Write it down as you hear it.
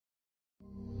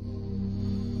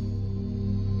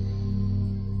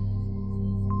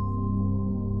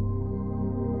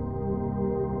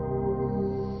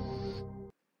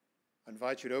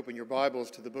invite you to open your Bibles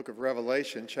to the book of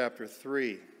Revelation, chapter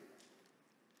 3.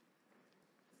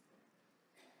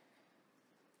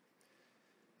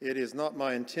 It is not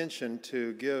my intention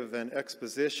to give an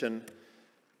exposition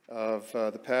of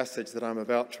the passage that I'm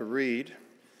about to read.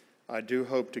 I do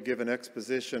hope to give an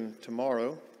exposition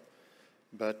tomorrow,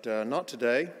 but not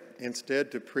today. Instead,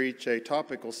 to preach a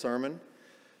topical sermon,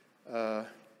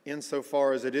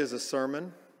 insofar as it is a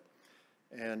sermon,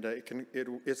 and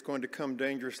it's going to come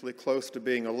dangerously close to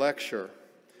being a lecture.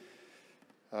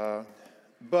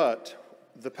 But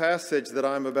the passage that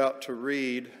I'm about to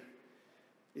read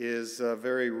is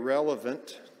very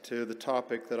relevant to the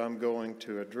topic that I'm going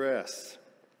to address.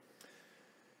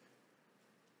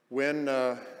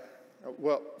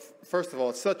 First of all,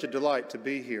 it's such a delight to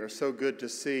be here. So good to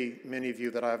see many of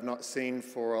you that I have not seen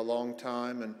for a long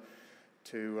time, and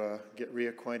to get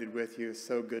reacquainted with you.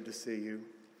 So good to see you.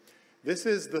 This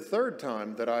is the third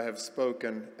time that I have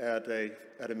spoken at a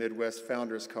Midwest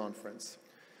Founders Conference.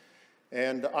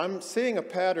 And I'm seeing a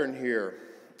pattern here.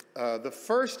 The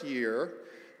first year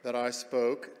that I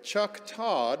spoke, Chuck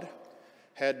Todd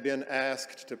had been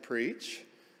asked to preach.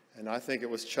 And I think it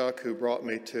was Chuck who brought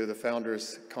me to the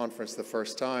Founders Conference the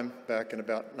first time, back in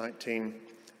about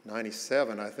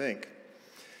 1997, I think.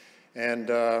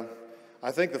 And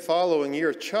I think the following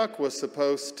year, Chuck was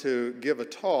supposed to give a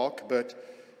talk, but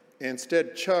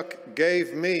instead, Chuck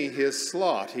gave me his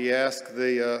slot. He asked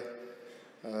the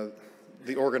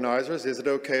organizers, "Is it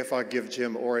okay if I give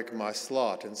Jim Orrick my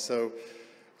slot?" And so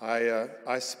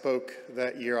I spoke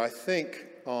that year, I think,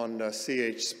 on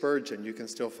C.H. Spurgeon. You can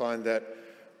still find that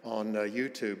on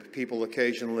YouTube. People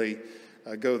occasionally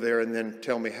go there and then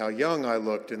tell me how young I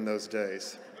looked in those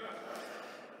days.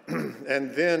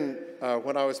 And then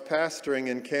when I was pastoring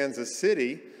in Kansas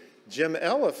City, Jim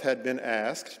Elliff had been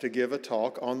asked to give a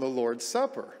talk on the Lord's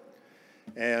Supper.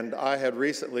 And I had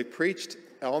recently preached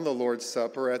on the Lord's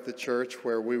Supper at the church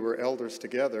where we were elders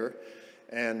together.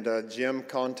 And Jim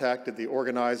contacted the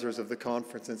organizers of the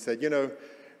conference and said,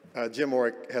 Jim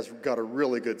Orrick has got a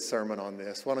really good sermon on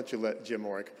this. Why don't you let Jim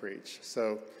Orrick preach?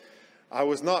 So I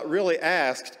was not really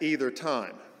asked either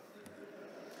time.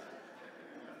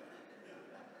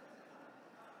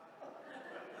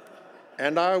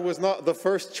 And I was not the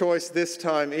first choice this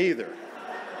time either.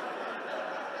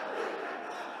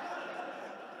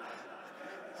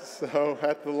 So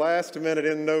at the last minute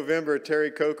in November, Terry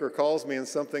Coker calls me in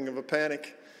something of a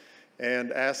panic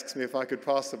and asks me if I could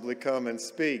possibly come and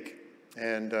speak.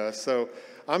 And so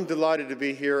I'm delighted to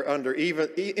be here under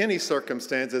any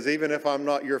circumstances, even if I'm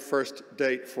not your first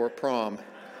date for prom,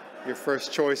 your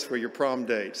first choice for your prom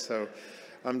date. So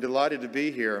I'm delighted to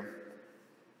be here.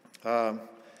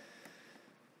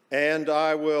 And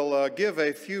I will give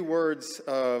a few words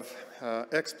of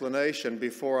explanation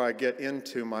before I get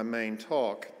into my main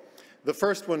talk. The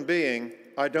first one being,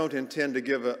 I don't intend to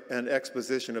give an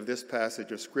exposition of this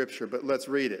passage of Scripture, but let's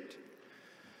read it.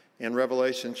 In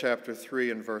Revelation chapter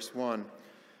 3 and verse 1.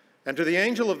 "And to the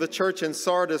angel of the church in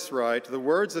Sardis write, the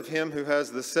words of him who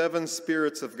has the 7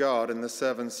 spirits of God and the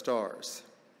 7 stars.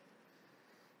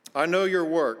 I know your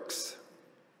works.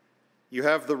 You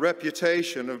have the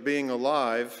reputation of being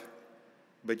alive,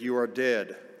 but you are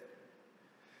dead.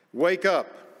 Wake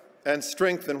up and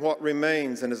strengthen what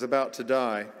remains and is about to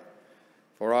die,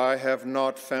 for I have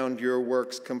not found your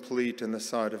works complete in the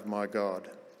sight of my God.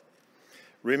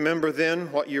 Remember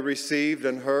then what you received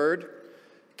and heard,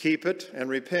 keep it and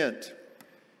repent.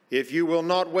 If you will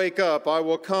not wake up, I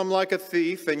will come like a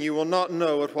thief, and you will not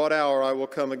know at what hour I will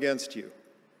come against you.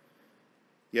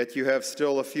 Yet you have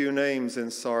still a few names in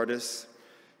Sardis,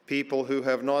 people who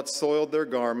have not soiled their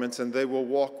garments, and they will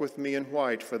walk with me in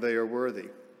white, for they are worthy.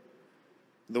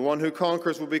 The one who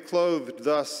conquers will be clothed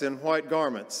thus in white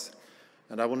garments,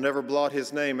 and I will never blot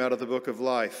his name out of the book of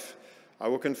life. I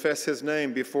will confess his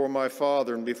name before my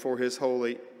Father and before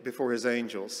his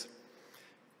angels.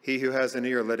 He who has an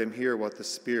ear, let him hear what the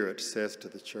Spirit says to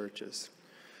the churches."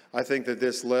 I think that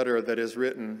this letter that is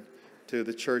written to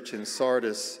the church in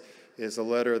Sardis is a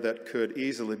letter that could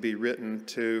easily be written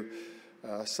to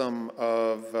some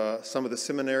of the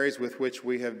seminaries with which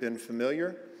we have been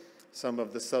familiar, some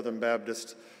of the Southern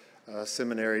Baptist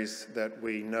seminaries that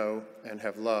we know and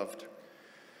have loved.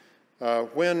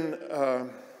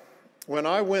 When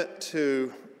I went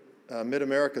to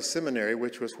Mid-America Seminary,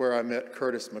 which was where I met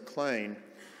Curtis McLean,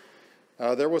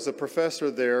 there was a professor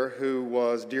there who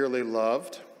was dearly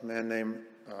loved, a man named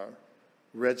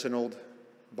Reginald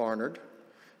Barnard.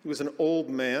 He was an old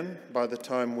man by the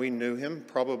time we knew him,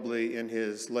 probably in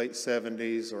his late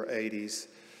 70s or 80s.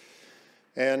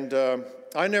 And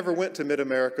I never went to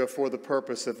Mid-America for the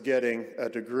purpose of getting a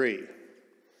degree.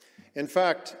 In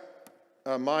fact,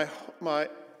 my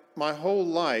whole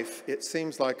life, it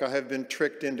seems like I have been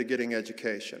tricked into getting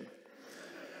education.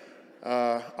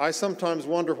 I sometimes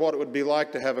wonder what it would be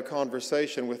like to have a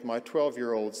conversation with my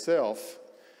 12-year-old self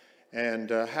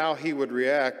and how he would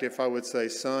react if I would say,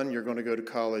 son, you're going to go to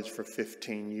college for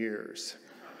 15 years.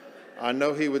 I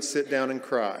know he would sit down and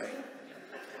cry.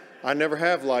 I never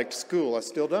have liked school. I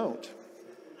still don't.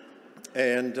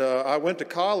 And I went to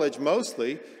college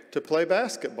mostly to play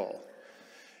basketball.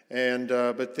 And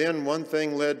but then one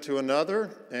thing led to another,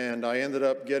 and I ended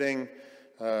up getting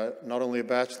not only a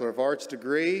Bachelor of Arts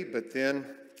degree, but then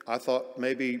I thought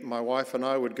maybe my wife and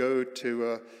I would go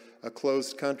to a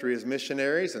closed country as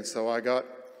missionaries, and so I got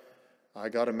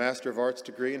a Master of Arts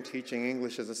degree in teaching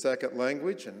English as a second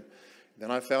language, and then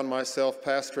I found myself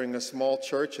pastoring a small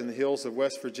church in the hills of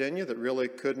West Virginia that really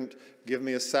couldn't give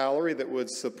me a salary that would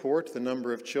support the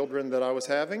number of children that I was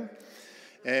having.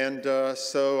 And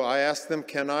so I asked them,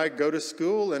 can I go to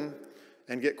school and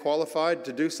get qualified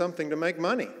to do something to make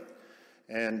money?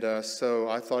 And so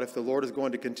I thought, if the Lord is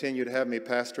going to continue to have me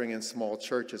pastoring in small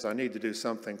churches, I need to do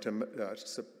something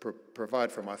to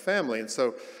provide for my family. And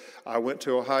so I went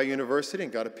to Ohio University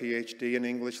and got a PhD in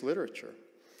English literature.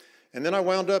 And then I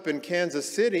wound up in Kansas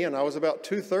City, and I was about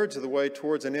 2/3 of the way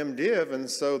towards an MDiv, and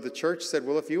so the church said,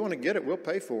 well, if you want to get it, we'll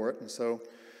pay for it. And so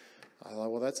I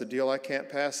thought, well, that's a deal I can't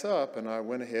pass up, and I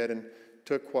went ahead and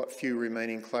took what few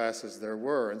remaining classes there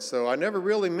were. And so I never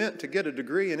really meant to get a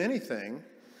degree in anything.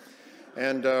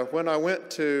 And when I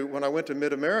went to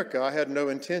Mid-America, I had no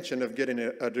intention of getting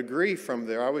a degree from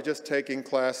there. I was just taking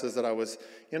classes that I was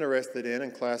interested in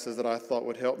and classes that I thought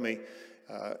would help me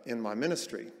in my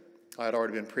ministry. I had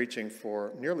already been preaching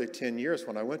for nearly 10 years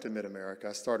when I went to Mid-America.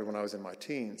 I started when I was in my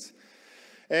teens.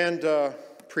 And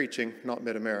preaching, not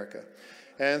Mid-America.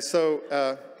 And so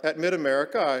at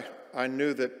Mid-America, I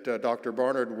knew that Dr.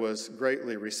 Barnard was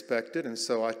greatly respected, and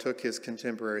so I took his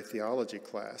contemporary theology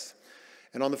class.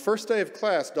 And on the first day of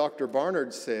class, Dr.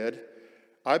 Barnard said,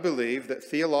 I believe that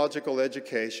theological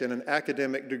education and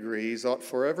academic degrees ought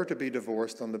forever to be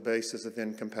divorced on the basis of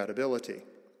incompatibility.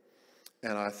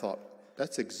 And I thought,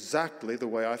 that's exactly the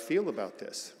way I feel about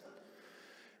this.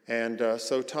 And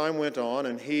so time went on,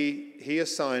 and he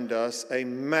assigned us a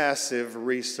massive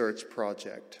research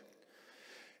project.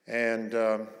 And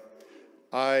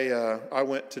I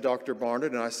went to Dr.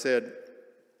 Barnard and I said,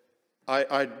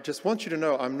 I just want you to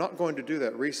know I'm not going to do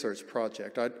that research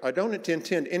project. I don't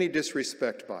intend any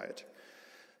disrespect by it.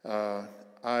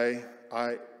 I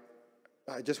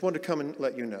just wanted to come and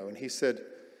let you know. And he said,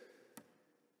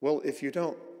 well, if you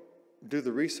don't do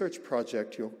the research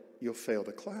project, you'll fail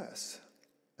the class.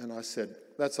 And I said,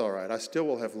 that's all right. I still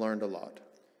will have learned a lot.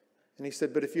 And he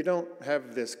said, but if you don't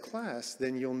have this class,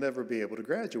 then you'll never be able to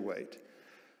graduate.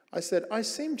 I said, I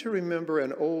seem to remember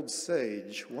an old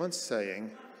sage once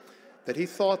saying that he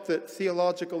thought that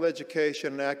theological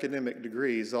education and academic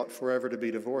degrees ought forever to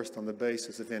be divorced on the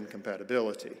basis of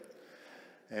incompatibility.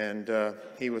 And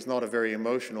he was not a very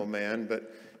emotional man,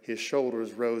 but his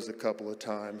shoulders rose a couple of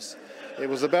times. It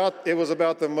was about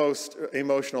the most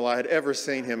emotional I had ever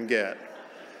seen him get.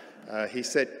 He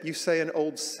said, you say an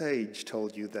old sage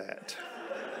told you that.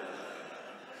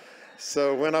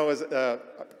 So when I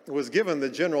was given the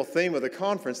general theme of the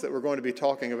conference that we're going to be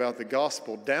talking about the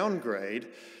gospel downgrade,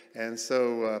 and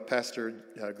so Pastor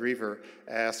Griever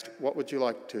asked, what would you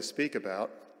like to speak about?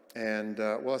 And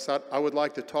well, I would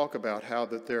like to talk about how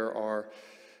that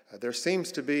there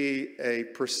seems to be a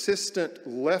persistent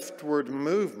leftward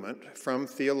movement from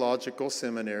theological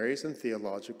seminaries and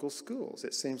theological schools.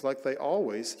 It seems like they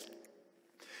always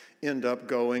end up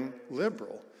going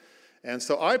liberal. And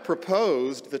so I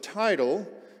proposed the title,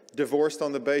 Divorced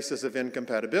on the Basis of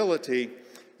Incompatibility,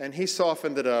 and he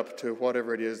softened it up to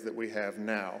whatever it is that we have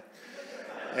now.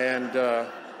 And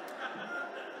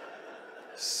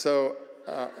so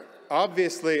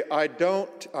obviously I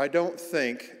don't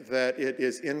think that it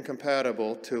is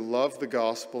incompatible to love the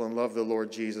gospel and love the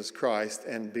Lord Jesus Christ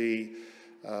and be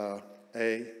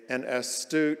an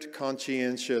astute,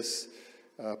 conscientious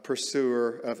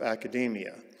pursuer of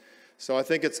academia. So I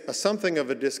think it's something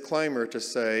of a disclaimer to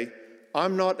say,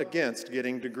 I'm not against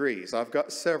getting degrees. I've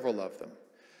got several of them.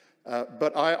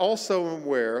 But I also am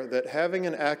aware that having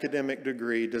an academic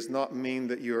degree does not mean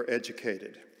that you're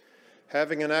educated.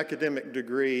 Having an academic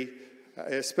degree,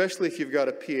 especially if you've got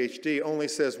a PhD, only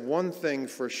says one thing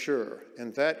for sure,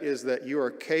 and that is that you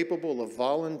are capable of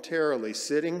voluntarily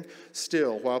sitting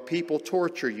still while people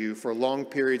torture you for long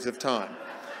periods of time.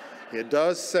 It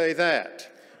does say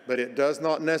that, but it does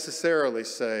not necessarily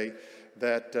say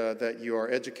that you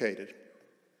are educated.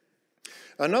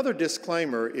 Another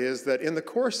disclaimer is that in the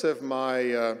course of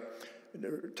my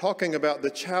talking about the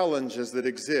challenges that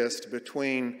exist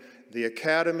between the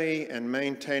academy and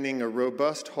maintaining a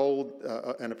robust hold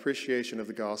and appreciation of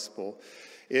the gospel,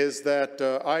 is that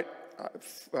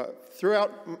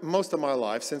throughout most of my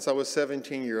life, since I was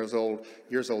 17 years old,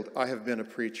 I have been a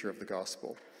preacher of the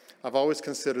gospel. I've always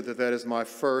considered that that is my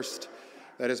first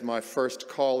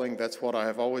calling. That's what I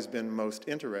have always been most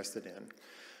interested in.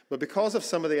 But because of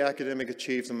some of the academic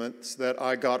achievements that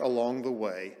I got along the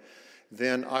way,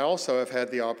 then I also have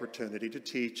had the opportunity to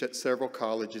teach at several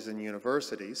colleges and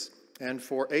universities, and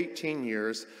for 18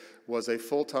 years was a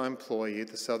full-time employee at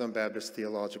the Southern Baptist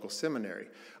Theological Seminary.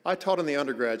 I taught in the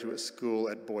undergraduate school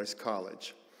at Boyce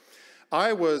College.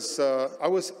 I was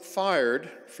fired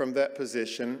from that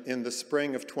position in the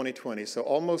spring of 2020, so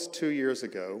almost 2 years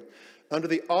ago, under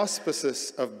the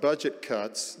auspices of budget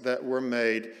cuts that were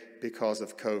made because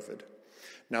of COVID.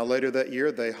 Now, later that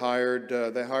year, they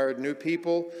hired new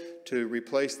people to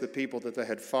replace the people that they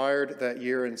had fired that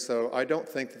year, and so I don't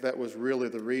think that that was really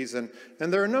the reason.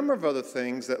 And there are a number of other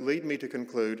things that lead me to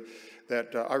conclude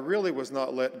that I really was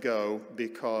not let go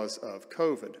because of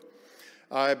COVID.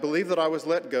 I believe that I was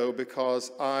let go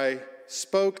because I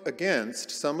spoke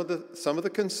against some of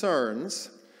the concerns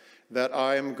that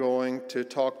I am going to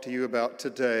talk to you about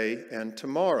today and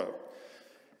tomorrow.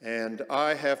 And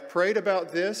I have prayed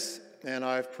about this, and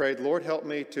I've prayed, Lord, help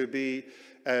me to be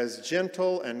as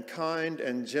gentle and kind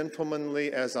and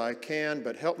gentlemanly as I can,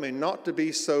 but help me not to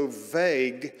be so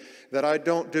vague that I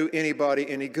don't do anybody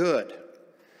any good.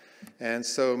 And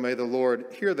so may the Lord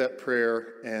hear that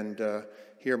prayer and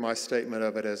hear my statement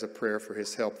of it as a prayer for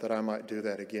his help, that I might do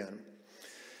that again.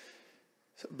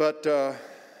 But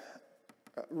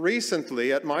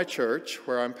recently at my church,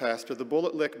 where I'm pastor, the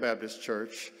Bullitt Lick Baptist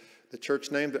Church, the church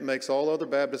name that makes all other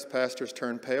Baptist pastors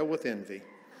turn pale with envy,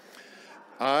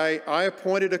 I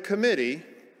appointed a committee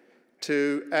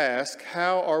to ask,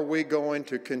 how are we going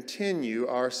to continue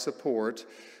our support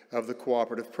of the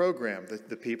cooperative program?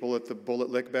 The people at the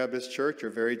Bullitt Lick Baptist Church are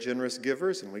very generous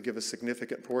givers, and we give a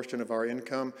significant portion of our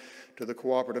income to the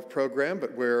cooperative program,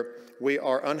 but where we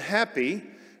are unhappy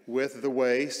with the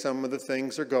way some of the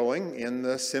things are going in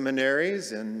the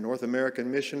seminaries and North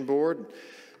American Mission Board,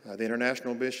 the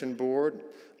International Mission Board,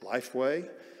 Lifeway,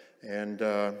 and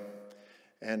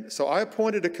so I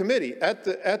appointed a committee. At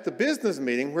the business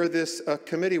meeting where this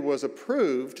committee was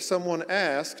approved, someone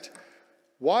asked,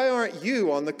 why aren't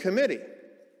you on the committee?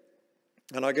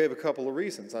 And I gave a couple of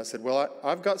reasons. I said, well,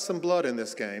 I've got some blood in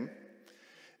this game,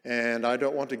 and I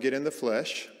don't want to get in the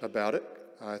flesh about it.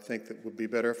 I think that it would be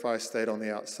better if I stayed on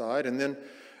the outside. And then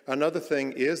another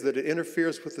thing is that it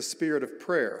interferes with the spirit of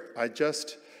prayer. I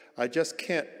can't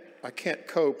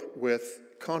cope with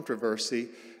controversy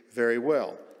very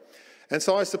well. And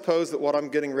so I suppose that what I'm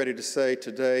getting ready to say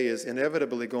today is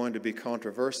inevitably going to be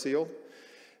controversial.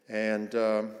 And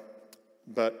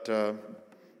but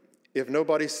if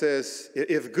nobody says,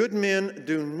 if good men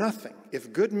do nothing,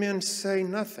 if good men say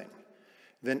nothing,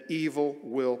 then evil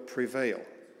will prevail.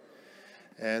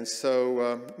 And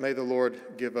so may the Lord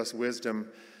give us wisdom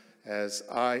as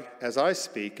I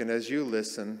speak and as you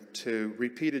listen to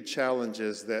repeated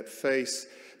challenges that face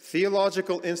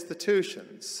theological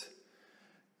institutions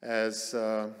as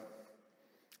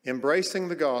embracing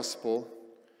the gospel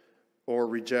or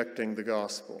rejecting the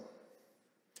gospel.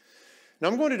 Now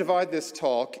I'm going to divide this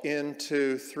talk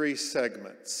into 3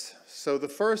 segments. So the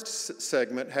first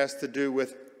segment has to do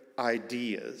with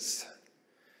ideas.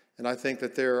 And I think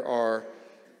that there are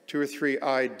 2 or 3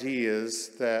 ideas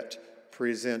that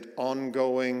present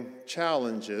ongoing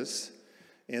challenges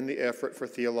in the effort for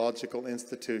theological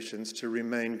institutions to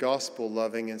remain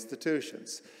gospel-loving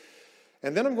institutions.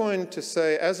 And then I'm going to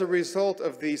say, as a result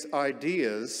of these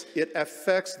ideas, it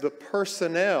affects the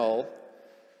personnel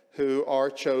who are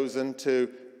chosen to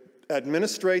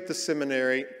administrate the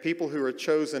seminary, people who are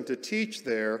chosen to teach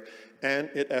there, and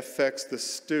it affects the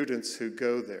students who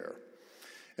go there.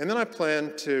 And then I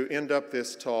plan to end up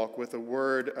this talk with a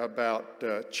word about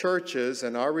churches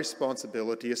and our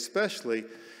responsibility, especially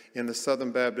in the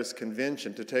Southern Baptist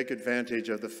Convention, to take advantage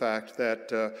of the fact that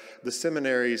the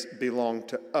seminaries belong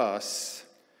to us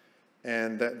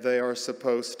and that they are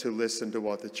supposed to listen to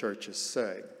what the churches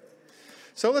say.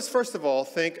 So let's first of all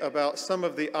think about some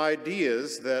of the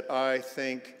ideas that I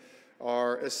think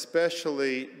are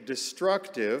especially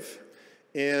destructive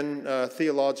in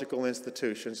theological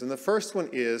institutions. And the first one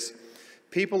is,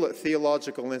 people at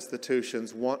theological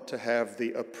institutions want to have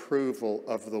the approval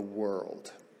of the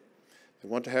world. They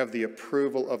want to have the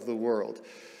approval of the world.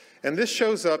 And this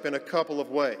shows up in a couple of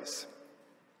ways.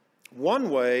 One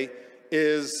way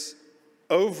is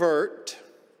overt.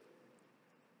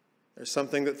 There's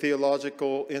something that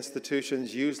theological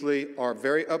institutions usually are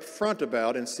very upfront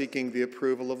about in seeking the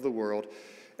approval of the world.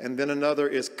 And then another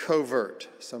is covert,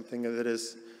 something that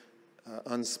is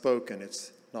unspoken.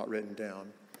 It's not written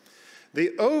down.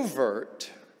 The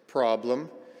overt problem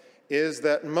is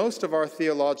that most of our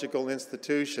theological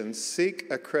institutions seek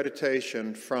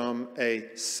accreditation from a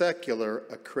secular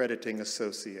accrediting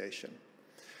association.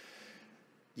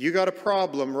 You got a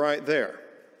problem right there.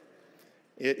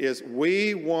 It is,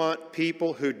 we want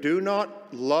people who do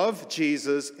not love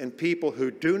Jesus and people who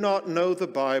do not know the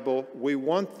Bible, we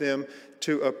want them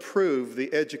to approve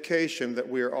the education that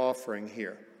we are offering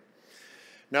here.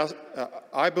 Now,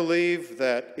 I believe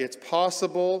that it's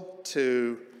possible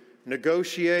to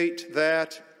negotiate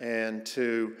that and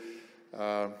to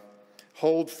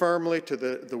hold firmly to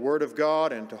the Word of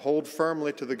God and to hold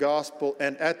firmly to the gospel,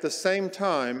 and at the same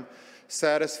time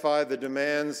satisfy the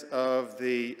demands of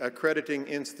the accrediting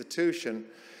institution.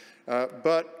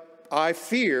 But I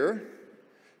fear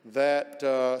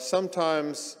that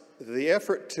sometimes the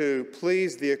effort to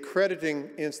please the accrediting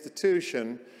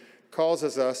institution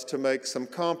causes us to make some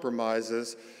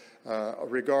compromises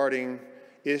regarding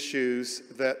issues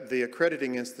that the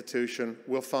accrediting institution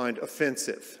will find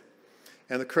offensive.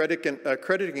 And the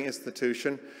accrediting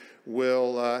institution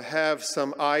will have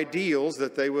some ideals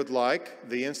that they would like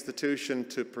the institution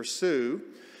to pursue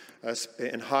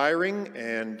in hiring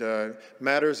and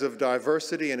matters of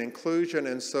diversity and inclusion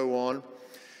and so on.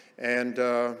 And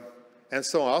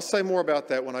so I'll say more about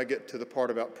that when I get to the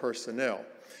part about personnel.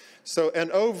 So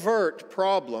an overt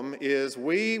problem is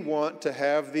we want to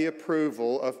have the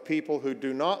approval of people who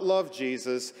do not love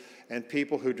Jesus and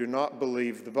people who do not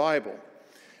believe the Bible.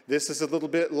 This is a little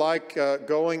bit like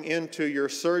going into your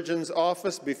surgeon's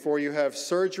office before you have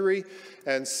surgery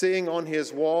and seeing on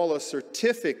his wall a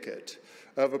certificate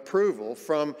of approval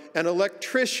from an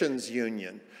electrician's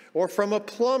union or from a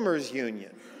plumber's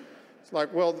union. It's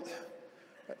like, well,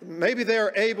 maybe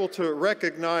they're able to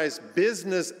recognize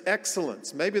business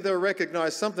excellence. Maybe they'll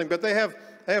recognize something, but they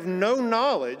have no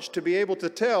knowledge to be able to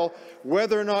tell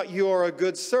whether or not you are a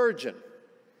good surgeon.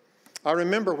 I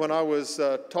remember when I was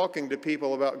talking to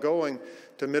people about going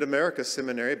to Mid-America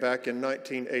Seminary back in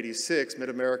 1986.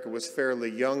 Mid-America was fairly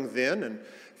young then and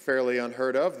fairly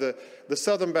unheard of. The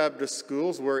Southern Baptist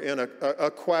schools were in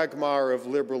a quagmire of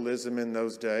liberalism in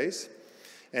those days.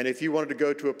 And if you wanted to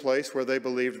go to a place where they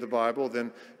believed the Bible,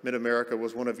 then Mid-America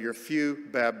was one of your few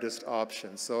Baptist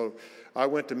options. So I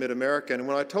went to Mid-America, and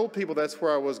when I told people that's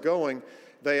where I was going,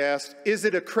 they asked, is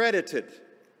it accredited?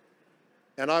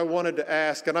 And I wanted to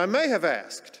ask, and I may have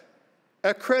asked,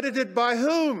 accredited by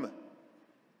whom?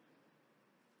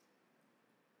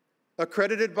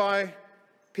 Accredited by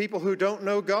people who don't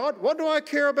know God? What do I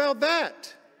care about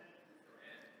that?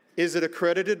 Is it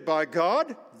accredited by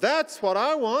God? That's what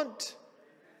I want.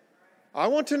 I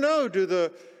want to know, do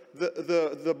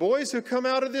the boys who come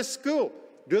out of this school,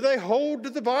 do they hold to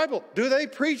the Bible? Do they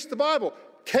preach the Bible?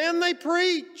 Can they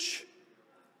preach?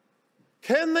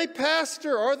 Can they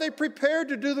pastor? Are they prepared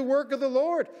to do the work of the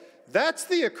Lord? That's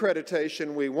the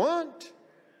accreditation we want.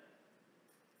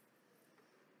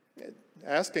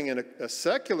 Asking a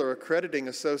secular accrediting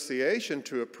association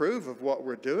to approve of what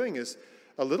we're doing is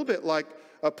a little bit like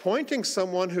appointing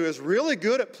someone who is really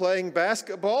good at playing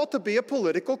basketball to be a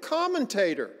political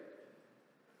commentator.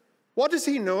 What does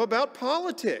he know about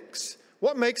politics?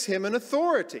 What makes him an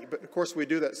authority? But of course we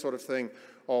do that sort of thing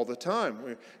all the time.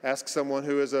 We ask someone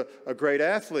who is a great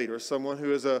athlete or someone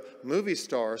who is a movie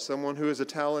star or someone who is a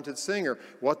talented singer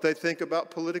what they think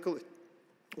about political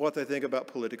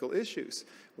issues.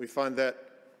 We find that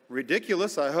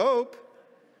ridiculous, I hope.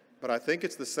 But I think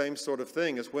it's the same sort of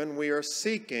thing as when we are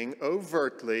seeking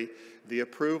overtly the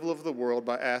approval of the world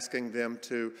by asking them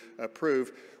to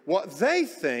approve what they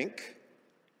think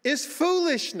is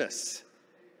foolishness.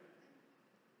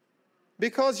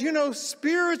 Because, you know,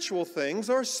 spiritual things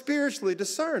are spiritually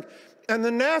discerned, and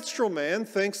the natural man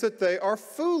thinks that they are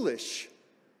foolish.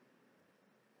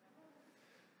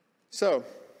 So,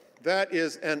 that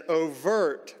is an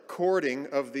overt courting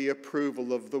of the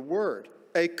approval of the Word.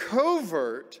 A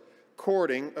covert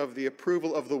courting of the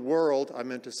approval of the world, I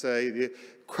meant to say, the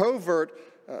covert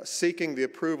seeking the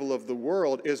approval of the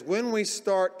world is when we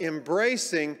start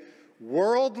embracing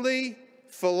worldly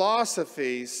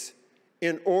philosophies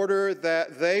in order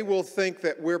that they will think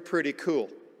that we're pretty cool.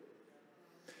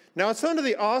 Now, it's under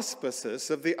the auspices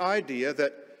of the idea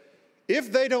that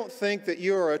if they don't think that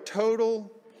you're a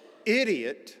total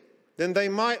idiot, then they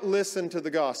might listen to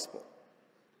the gospel.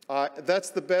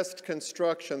 That's the best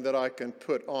construction that I can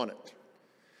put on it.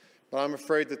 But I'm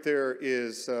afraid that there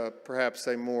is perhaps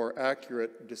a more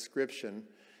accurate description,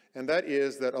 and that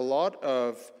is that a lot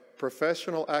of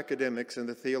professional academics in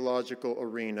the theological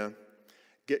arena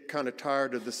get kind of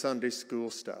tired of the Sunday school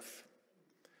stuff.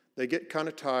 They get kind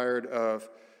of tired of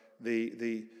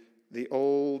the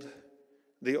old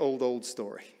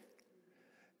story.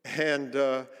 And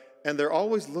they're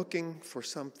always looking for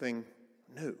something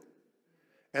new.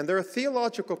 And there are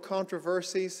theological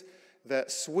controversies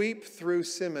that sweep through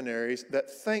seminaries that,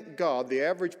 thank God, the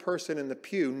average person in the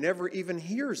pew never even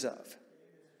hears of.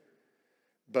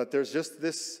 But there's just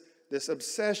this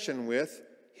obsession with,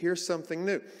 here's something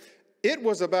new. It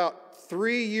was about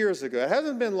 3 years ago, it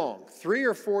hasn't been long, 3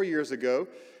 or 4 years ago,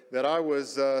 that I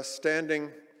was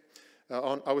standing,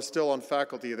 I was still on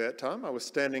faculty at that time. I was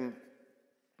standing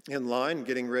in line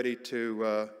getting ready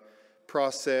to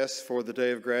process for the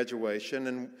day of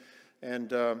graduation,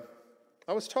 and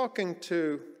I was talking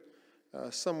to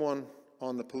someone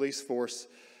on the police force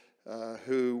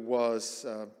who was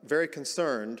very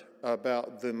concerned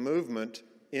about the movement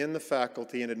in the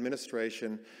faculty and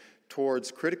administration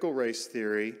towards critical race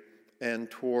theory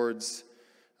and towards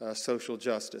social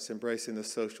justice, embracing the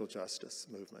social justice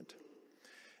movement.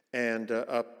 And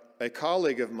a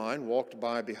colleague of mine walked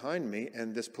by behind me,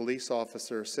 and this police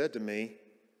officer said to me,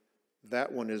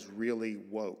 "That one is really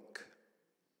woke."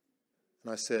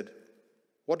 And I said,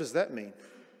 "What does that mean?"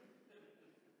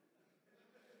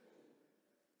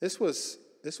 This was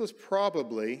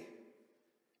probably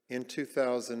in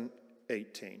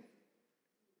 2018.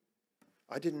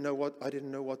 I didn't know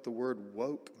what the word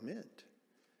woke meant.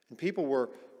 And people were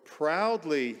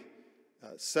proudly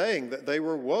saying that they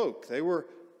were woke. They were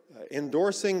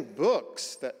endorsing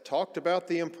books that talked about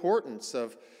the importance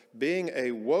of being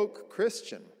a woke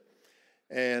Christian.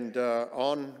 And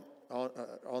on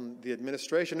the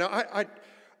administration. Now,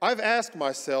 I've asked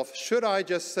myself, should I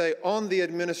just say on the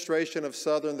administration of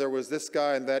Southern there was this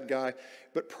guy and that guy?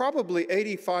 But probably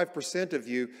 85% of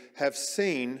you have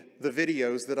seen the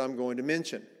videos that I'm going to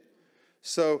mention.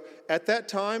 So at that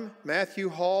time, Matthew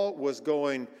Hall was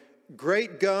going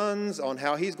great guns on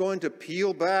how he's going to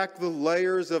peel back the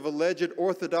layers of alleged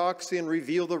orthodoxy and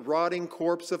reveal the rotting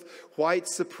corpse of white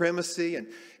supremacy.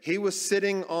 And he was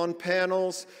sitting on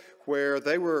panels where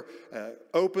they were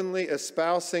openly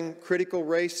espousing critical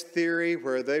race theory,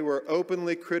 where they were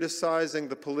openly criticizing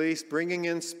the police, bringing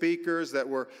in speakers that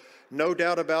were, no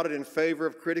doubt about it, in favor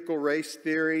of critical race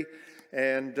theory.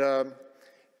 And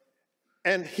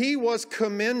he was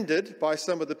commended by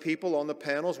some of the people on the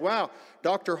panels. Wow,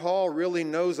 Dr. Hall really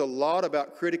knows a lot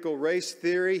about critical race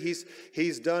theory.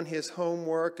 He's done his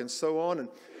homework and so on. And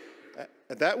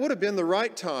that would have been the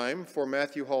right time for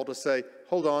Matthew Hall to say,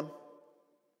 hold on,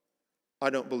 I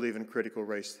don't believe in critical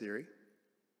race theory.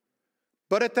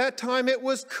 But at that time, it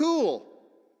was cool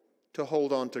to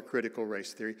hold on to critical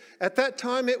race theory. At that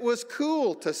time, it was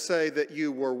cool to say that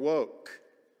you were woke.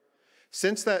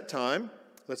 Since that time,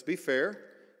 let's be fair,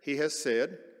 he has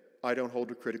said, I don't hold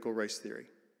to critical race theory.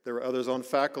 There were others on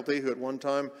faculty who at one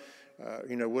time,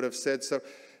 would have said so.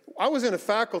 I was in a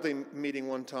faculty meeting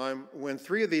one time when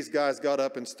 3 of these guys got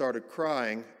up and started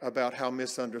crying about how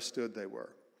misunderstood they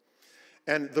were.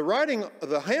 And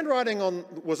the handwriting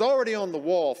was already on the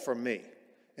wall from me.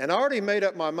 And I already made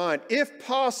up my mind, if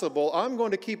possible, I'm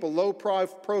going to keep a low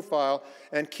profile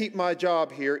and keep my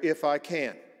job here if I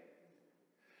can.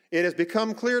 It has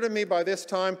become clear to me by this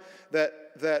time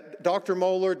that Dr.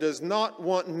 Moeller does not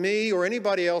want me or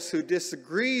anybody else who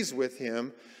disagrees with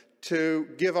him to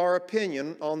give our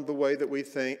opinion on the way that we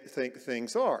think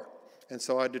things are. And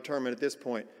so I determined at this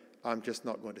point, I'm just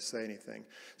not going to say anything.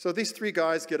 So these 3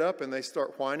 guys get up and they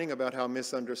start whining about how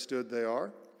misunderstood they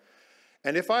are.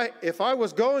 And if I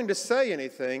was going to say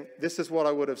anything, this is what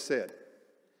I would have said.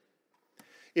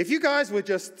 If you guys would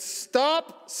just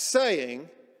stop saying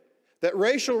that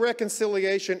racial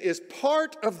reconciliation is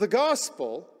part of the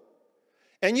gospel,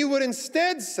 and you would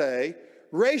instead say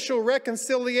racial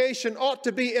reconciliation ought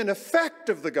to be an effect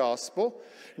of the gospel,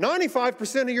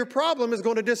 95% of your problem is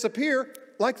going to disappear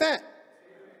like that.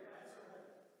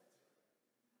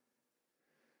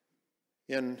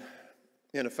 In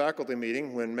a faculty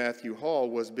meeting when Matthew Hall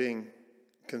was being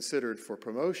considered for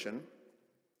promotion,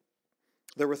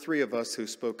 there were 3 of us who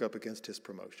spoke up against his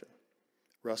promotion.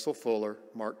 Russell Fuller,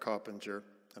 Mark Coppinger,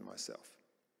 and myself.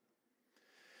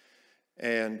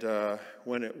 And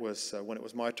when it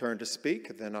was my turn to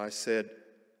speak, then I said,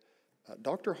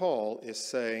 Dr. Hall is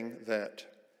saying that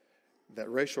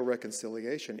racial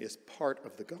reconciliation is part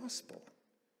of the gospel.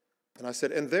 And I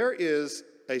said, and there is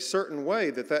a certain way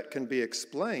that can be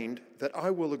explained that I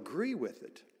will agree with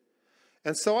it.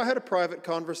 And so I had a private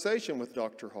conversation with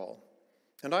Dr. Hall.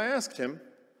 And I asked him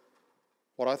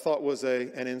what I thought was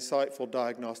an insightful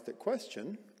diagnostic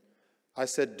question. I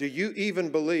said, do you even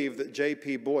believe that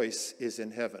J.P. Boyce is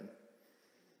in heaven?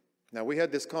 Now, we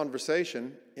had this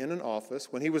conversation in an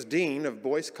office when he was dean of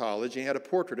Boyce College, and he had a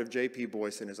portrait of J.P.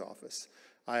 Boyce in his office.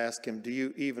 I asked him, do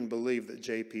you even believe that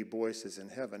J.P. Boyce is in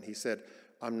heaven? He said,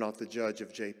 I'm not the judge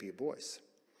of J.P. Boyce.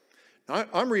 Now,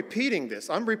 I'm repeating this.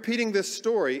 I'm repeating this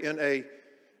story in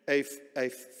a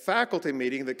faculty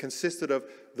meeting that consisted of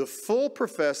the full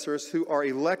professors who are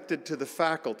elected to the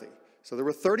faculty. So there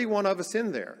were 31 of us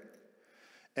in there.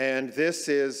 And this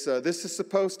is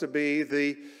supposed to be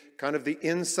the kind of the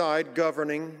inside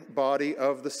governing body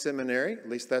of the seminary. At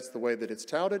least that's the way that it's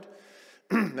touted.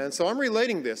 And so I'm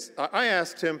relating this. I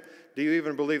asked him, do you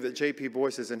even believe that J.P.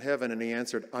 Boyce is in heaven? And he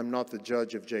answered, I'm not the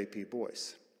judge of J.P.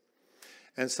 Boyce.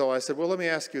 And so I said, well, let me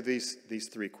ask you these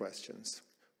three questions.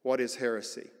 What is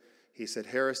heresy? He said,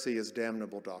 heresy is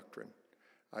damnable doctrine.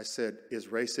 I said, is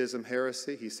racism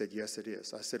heresy? He said, yes, it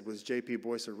is. I said, was J.P.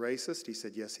 Boyce a racist? He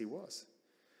said, yes, he was.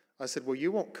 I said, well,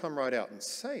 you won't come right out and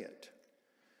say it,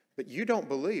 but you don't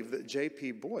believe that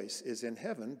J.P. Boyce is in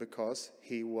heaven because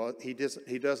he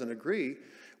doesn't agree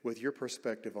with your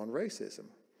perspective on racism.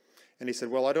 And he said,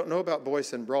 well, I don't know about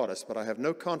Boyce and Broadus, but I have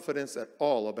no confidence at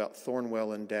all about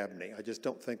Thornwell and Dabney. I just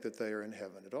don't think that they are in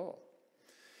heaven at all.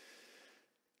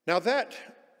 Now that,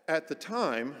 at the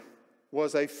time,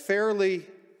 was a fairly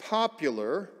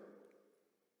popular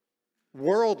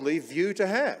worldly view to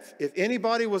have. If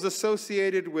anybody was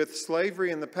associated with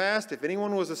slavery in the past, if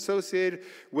anyone was associated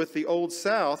with the Old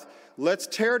South, let's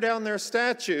tear down their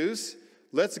statues,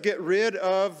 let's get rid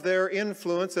of their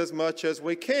influence as much as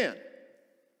we can.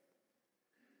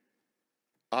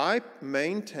 I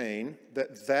maintain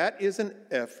that that is an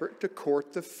effort to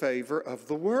court the favor of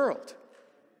the world.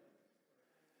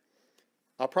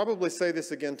 I'll probably say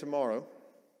this again tomorrow.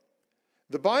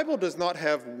 The Bible does not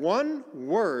have one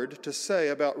word to say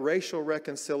about racial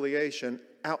reconciliation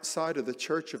outside of the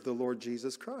church of the Lord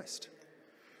Jesus Christ.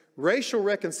 Racial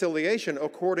reconciliation,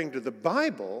 according to the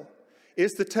Bible,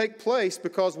 is to take place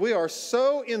because we are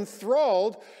so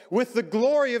enthralled with the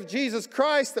glory of Jesus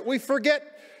Christ that we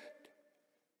forget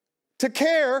to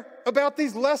care about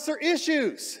these lesser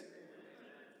issues.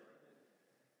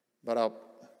 But I'll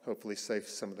hopefully save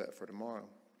some of that for tomorrow.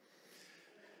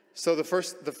 So the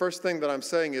first thing that I'm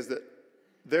saying is that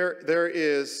there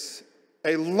is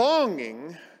a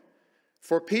longing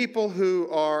for people who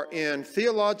are in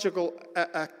theological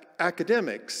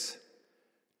academics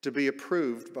to be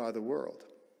approved by the world.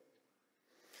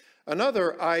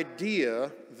 Another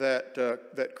idea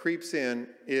that creeps in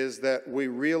is that we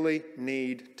really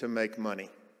need to make money.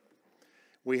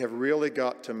 We have really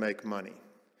got to make money.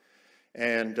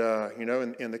 And,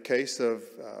 in the case of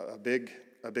a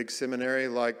big seminary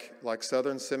like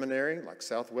Southern Seminary, like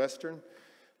Southwestern,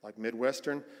 like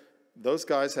Midwestern, those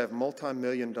guys have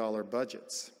multi-million-dollar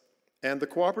budgets. And the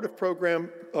cooperative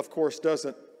program, of course,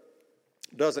 doesn't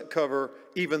cover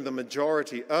even the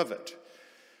majority of it.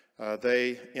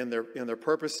 They, in their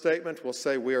purpose statement, will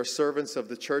say, we are servants of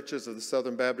the churches of the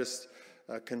Southern Baptist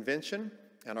Convention,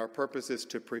 and our purpose is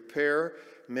to prepare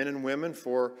men and women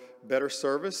for better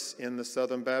service in the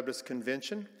Southern Baptist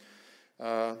Convention.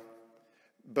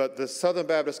 But the Southern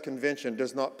Baptist Convention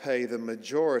does not pay the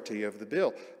majority of the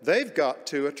bill. They've got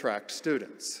to attract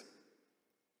students.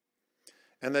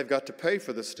 And they've got to pay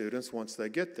for the students once they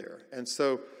get there. And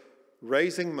so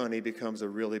raising money becomes a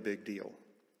really big deal.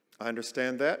 I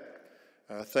understand that.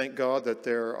 Thank God that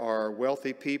there are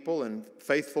wealthy people and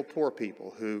faithful poor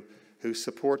people who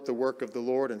support the work of the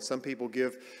Lord, and some people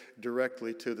give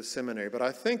directly to the seminary. But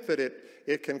I think that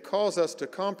it can cause us to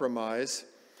compromise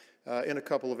in a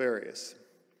couple of areas.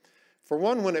 For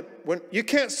one, when you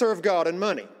can't serve God in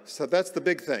money, so that's the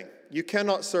big thing. You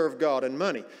cannot serve God in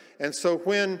money. And so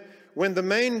when the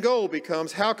main goal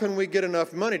becomes how can we get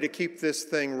enough money to keep this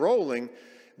thing rolling,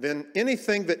 then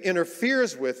anything that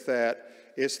interferes with that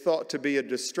is thought to be a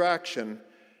distraction,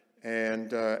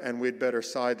 and we'd better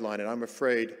sideline it. I'm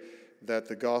afraid that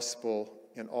the gospel,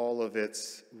 in all of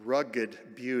its rugged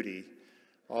beauty,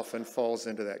 often falls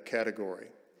into that category.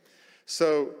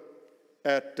 So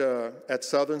at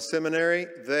Southern Seminary,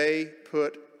 they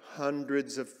put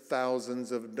hundreds of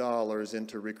thousands of dollars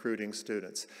into recruiting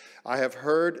students. I have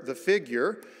heard the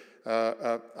figure,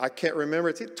 I can't remember,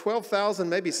 it's $12,000,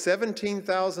 maybe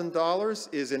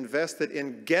 $17,000 is invested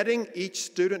in getting each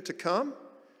student to come.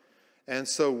 And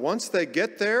so once they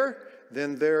get there,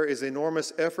 then there is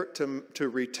enormous effort to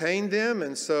retain them.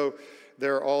 And so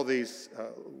there are all these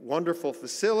wonderful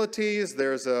facilities.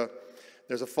 There's a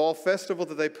fall festival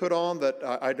that they put on that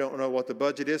I don't know what the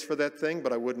budget is for that thing,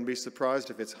 but I wouldn't be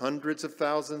surprised if it's hundreds of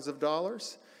thousands of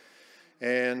dollars.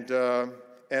 And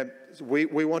and we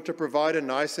want to provide a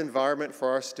nice environment for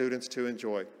our students to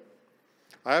enjoy.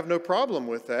 I have no problem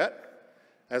with that,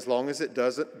 as long as it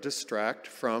doesn't distract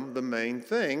from the main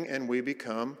thing and we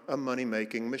become a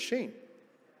money-making machine.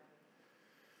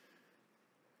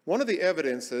 One of the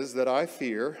evidences that I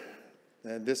fear,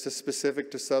 and this is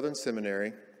specific to Southern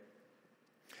Seminary,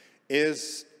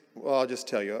 is, well, I'll just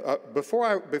tell you, before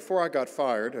I got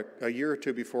fired, a year or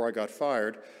two before I got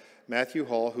fired, Matthew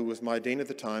Hall, who was my dean at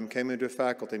the time, came into a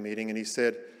faculty meeting and he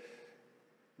said,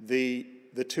 the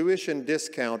tuition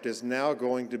discount is now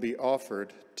going to be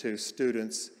offered to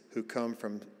students who come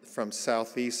from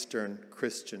Southeastern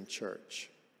Christian Church.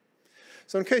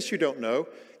 So in case you don't know,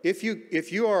 if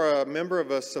you are a member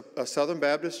of a Southern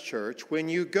Baptist church, when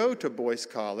you go to Boyce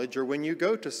College or when you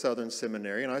go to Southern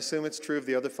Seminary, and I assume it's true of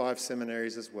the other 5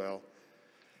 seminaries as well,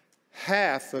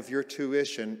 half of your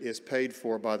tuition is paid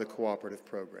for by the cooperative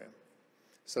program.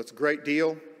 So it's a great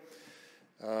deal.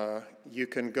 You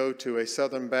can go to a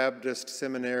Southern Baptist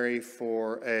seminary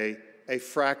for a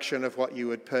fraction of what you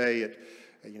would pay at,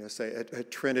 say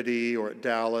at Trinity or at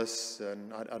Dallas,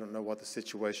 and I don't know what the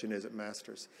situation is at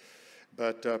Masters.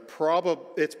 But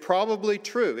it's probably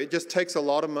true. It just takes a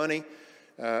lot of money,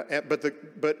 but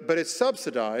it's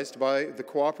subsidized by the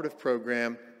cooperative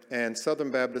program, and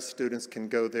Southern Baptist students can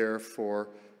go there for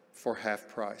half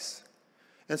price.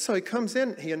 And so he comes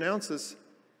in, he announces,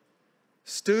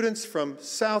 students from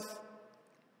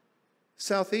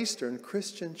Southeastern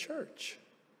Christian Church.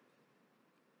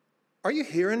 Are you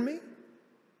hearing me?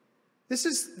 This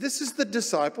is the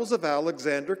disciples of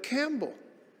Alexander Campbell.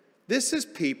 This is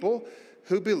people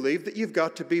who believe that you've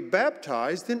got to be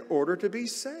baptized in order to be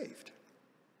saved.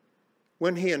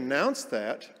 When he announced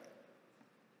that,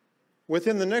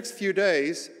 within the next few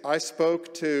days, I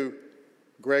spoke to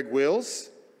Greg Wills,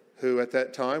 who at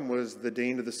that time was the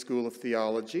dean of the School of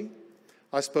Theology.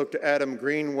 I spoke to Adam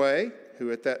Greenway,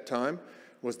 who at that time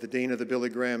was the dean of the Billy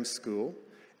Graham School.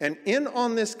 And in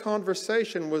on this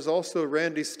conversation was also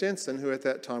Randy Stinson, who at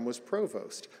that time was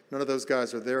provost. None of those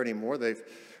guys are there anymore. They've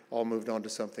all moved on to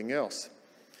something else.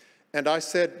 And I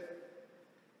said,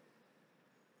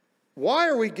 why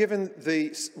are we giving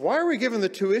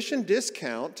the tuition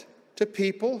discount to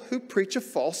people who preach a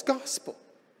false gospel?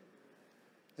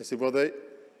 They said, well,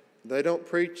 they don't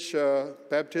preach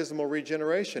baptismal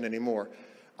regeneration anymore.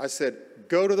 I said,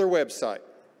 go to their website.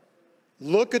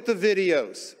 Look at the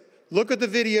videos. Look at the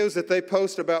videos that they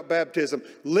post about baptism.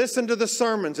 Listen to the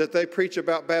sermons that they preach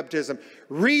about baptism.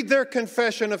 Read their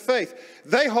confession of faith.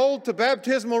 They hold to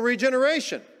baptismal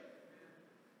regeneration.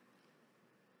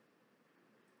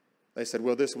 They said,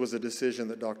 well, this was a decision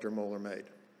that Dr. Moeller made.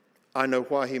 I know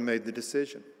why he made the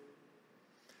decision.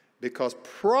 Because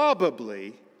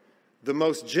probably the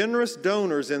most generous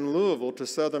donors in Louisville to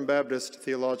Southern Baptist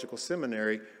Theological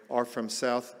Seminary are from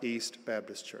Southeast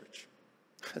Baptist Church.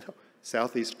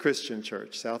 Southeast Christian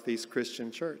Church, Southeast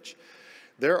Christian Church.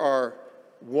 There are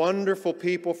wonderful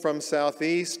people from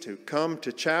Southeast who come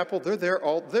to chapel. They're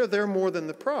there more than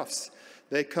the profs.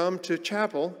 They come to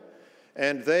chapel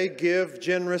and they give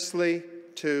generously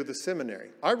to the seminary.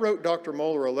 I wrote Dr.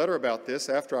 Moeller a letter about this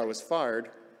after I was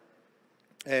fired,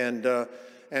 and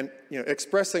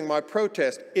expressing my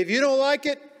protest. If you don't like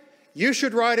it, you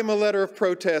should write him a letter of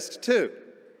protest too.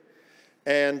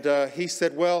 And he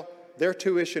said, well, their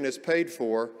tuition is paid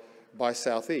for by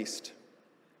Southeast.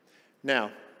 Now,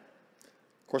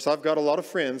 of course, I've got a lot of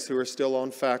friends who are still on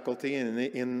faculty and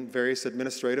in various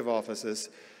administrative offices,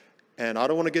 and I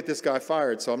don't want to get this guy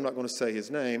fired, so I'm not going to say his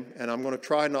name, and I'm going to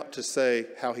try not to say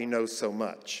how he knows so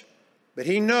much. But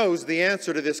he knows the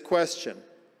answer to this question.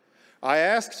 I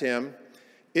asked him,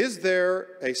 is there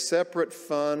a separate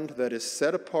fund that is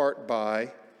set apart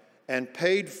by and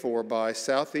paid for by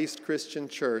Southeast Christian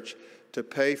Church to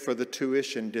pay for the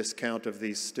tuition discount of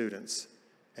these students?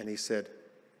 And he said,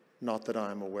 not that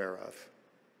I'm aware of.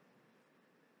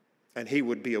 And he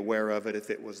would be aware of it if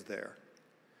it was there.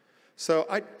 So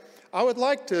I would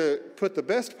like to put the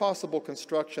best possible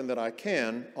construction that I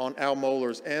can on Al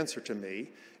Moeller's answer to me,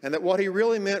 and that what he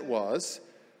really meant was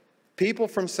people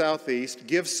from Southeast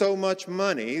give so much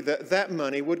money that that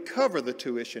money would cover the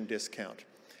tuition discount.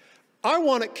 I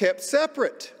want it kept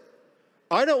separate.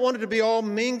 I don't want it to be all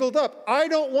mingled up. I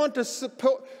don't want to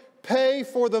pay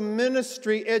for the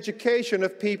ministry education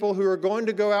of people who are going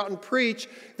to go out and preach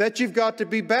that you've got to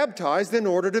be baptized in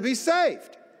order to be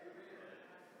saved.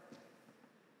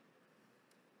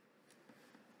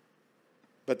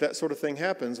 But that sort of thing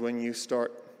happens when you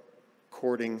start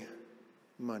courting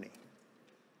money.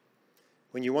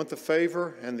 When you want the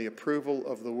favor and the approval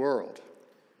of the world,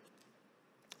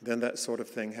 then that sort of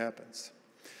thing happens.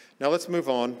 Now let's move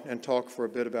on and talk for a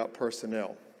bit about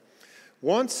personnel.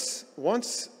 Once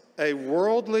a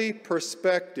worldly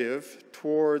perspective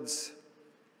towards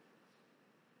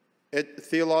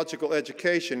theological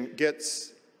education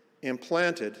gets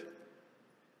implanted,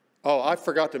 oh, I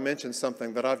forgot to mention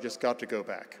something that I've just got to go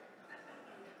back.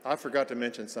 I forgot to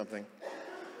mention something.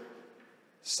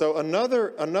 So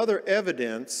another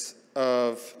evidence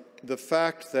of the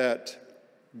fact that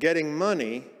getting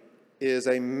money is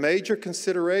a major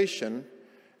consideration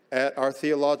at our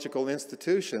theological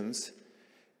institutions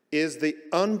is the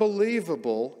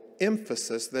unbelievable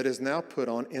emphasis that is now put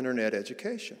on internet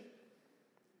education.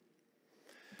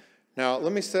 Now,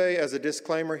 let me say as a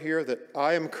disclaimer here that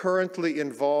I am currently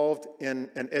involved in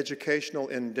an educational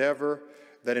endeavor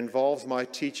that involves my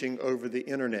teaching over the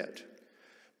internet.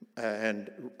 And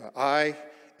I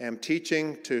am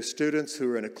teaching to students who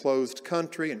are in a closed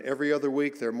country, and every other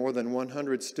week there are more than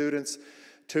 100 students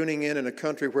tuning in a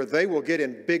country where they will get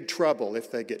in big trouble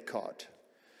if they get caught.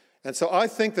 And so I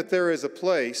think that there is a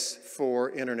place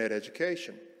for internet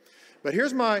education. But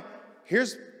here's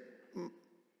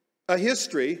a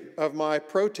history of my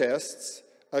protests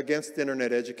against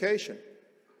internet education.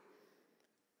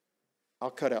 I'll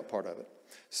cut out part of it.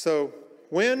 So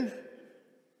when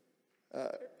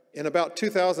in about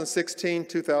 2016,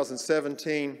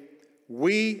 2017,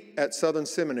 we at Southern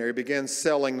Seminary began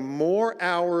selling more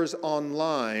hours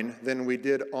online than we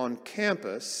did on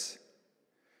campus.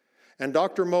 And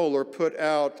Dr. Moeller put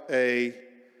out a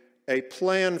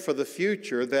plan for the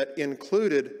future that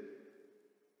included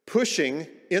pushing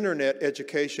internet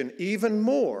education even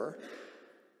more.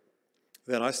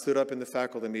 Then I stood up in the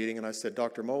faculty meeting and I said,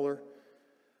 Dr. Moeller,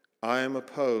 I am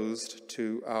opposed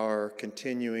to our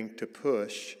continuing to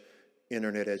push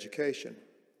internet education.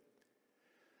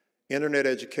 Internet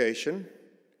education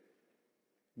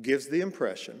gives the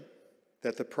impression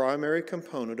that the primary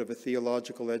component of a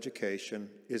theological education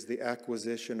is the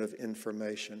acquisition of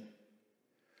information,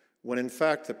 when in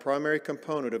fact the primary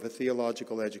component of a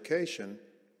theological education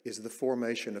is the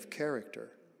formation of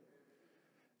character.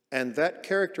 And that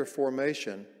character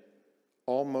formation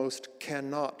almost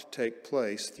cannot take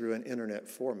place through an internet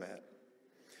format.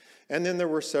 And then there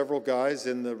were several guys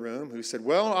in the room who said,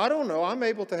 well, I don't know, I'm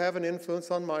able to have an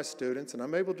influence on my students, and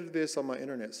I'm able to do this on my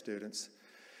internet students.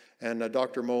 And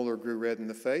Dr. Moeller grew red in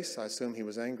the face. I assume he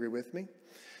was angry with me.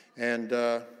 And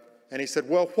he said,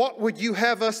 well, what would you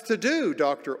have us to do,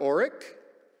 Dr. Orrick?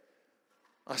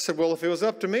 I said, well, if it was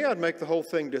up to me, I'd make the whole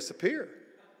thing disappear.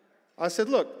 I said,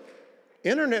 look,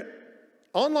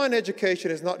 online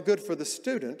education is not good for the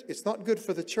student, it's not good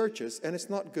for the churches, and it's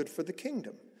not good for the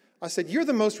kingdom. I said, you're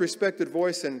the most respected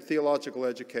voice in theological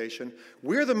education.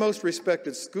 We're the most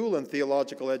respected school in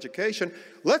theological education.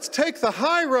 Let's take the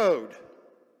high road.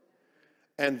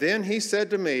 And then he said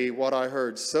to me what I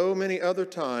heard so many other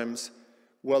times,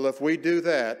 well, if we do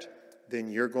that,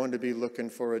 then you're going to be looking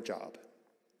for a job.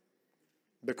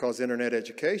 Because internet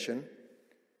education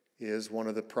is one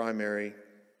of the primary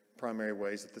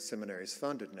ways that the seminary is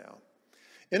funded now.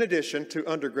 In addition to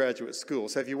undergraduate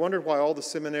schools. Have you wondered why all the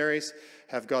seminaries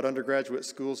have got undergraduate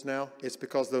schools now? It's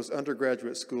because those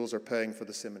undergraduate schools are paying for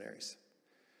the seminaries.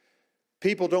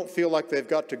 People don't feel like they've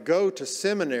got to go to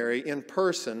seminary in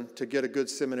person to get a good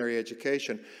seminary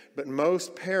education, but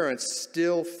most parents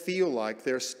still feel like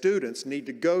their students need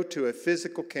to go to a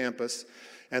physical campus,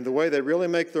 and the way they really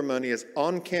make their money is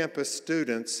on-campus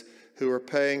students who are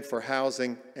paying for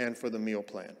housing and for the meal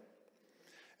plan.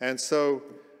 And so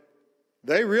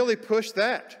they really push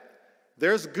that.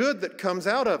 There's good that comes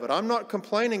out of it. I'm not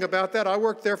complaining about that. I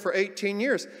worked there for 18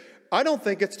 years. I don't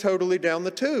think it's totally down the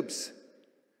tubes.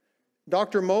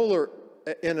 Dr. Moeller,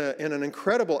 in an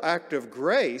incredible act of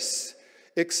grace,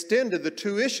 extended the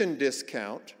tuition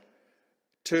discount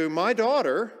to my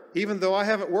daughter, even though I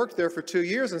haven't worked there for 2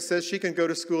 years, and says she can go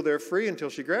to school there free until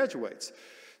she graduates.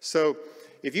 So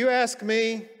if you ask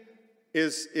me,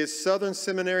 is Southern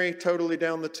Seminary totally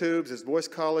down the tubes? Is Boyce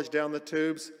College down the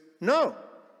tubes? No.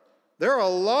 There are a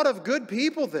lot of good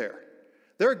people there.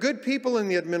 There are good people in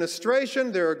the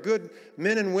administration. There are good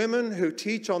men and women who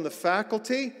teach on the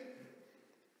faculty.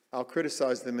 I'll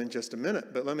criticize them in just a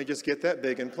minute, but let me just get that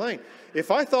big and plain.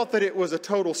 If I thought that it was a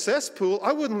total cesspool,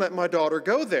 I wouldn't let my daughter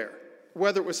go there,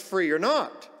 whether it was free or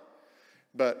not.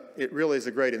 But it really is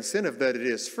a great incentive that it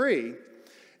is free.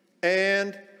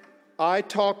 And I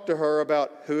talked to her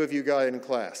about who have you got in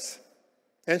class.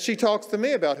 And she talks to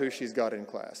me about who she's got in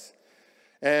class.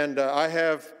 And I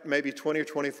have maybe 20 or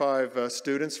 25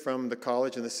 students from the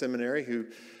college and the seminary who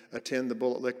attend the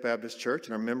Bullitt Lick Baptist Church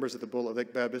and are members of the Bullitt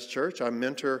Lick Baptist Church. I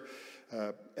mentor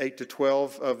 8 to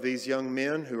 12 of these young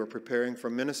men who are preparing for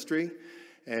ministry.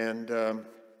 And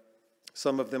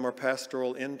Some of them are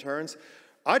pastoral interns.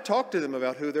 I talk to them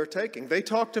about who they're taking. They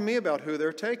talk to me about who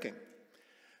they're taking.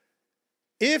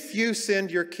 If you send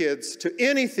your kids to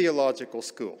any theological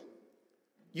school,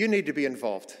 you need to be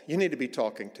involved. You need to be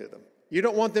talking to them. You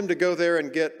don't want them to go there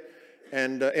and get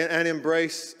and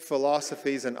embrace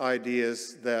philosophies and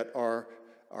ideas that are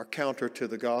counter to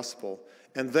the gospel.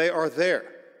 And they are there.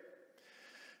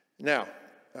 Now,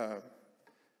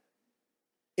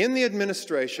 in the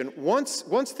administration, once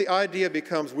the idea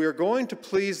becomes we're going to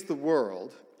please the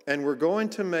world and we're going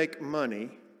to make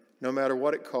money, no matter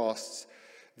what it costs,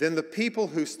 then the people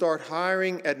who start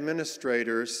hiring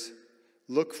administrators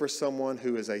look for someone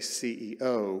who is a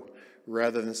CEO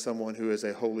rather than someone who is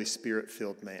a Holy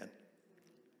Spirit-filled man.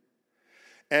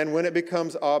 And when it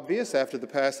becomes obvious after the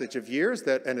passage of years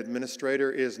that an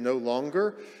administrator is no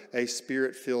longer a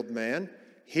Spirit-filled man,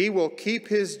 he will keep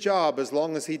his job as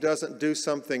long as he doesn't do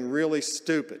something really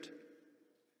stupid.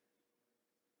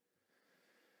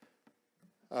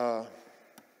 Okay,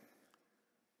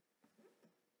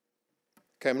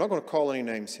 I'm not going to call any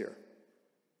names here.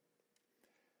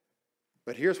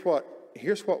 But here's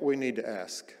what we need to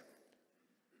ask.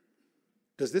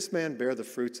 Does this man bear the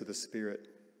fruits of the Spirit?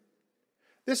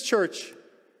 This church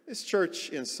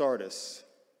in Sardis,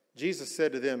 Jesus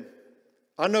said to them,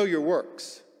 I know your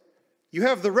works. You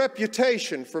have the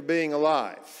reputation for being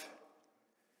alive,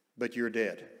 but you're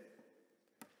dead.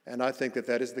 And I think that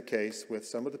that is the case with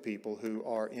some of the people who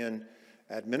are in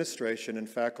administration and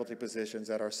faculty positions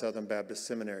at our Southern Baptist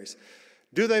seminaries.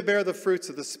 Do they bear the fruits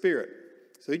of the Spirit?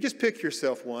 So you just pick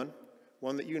yourself one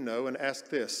that you know, and ask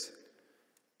this.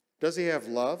 Does he have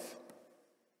love?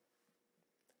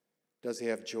 Does he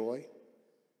have joy?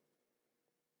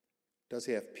 Does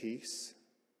he have peace?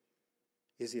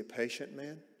 Is he a patient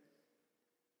man?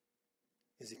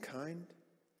 Is he kind?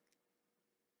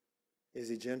 Is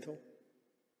he gentle?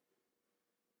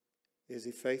 Is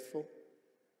he faithful?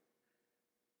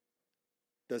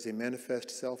 Does he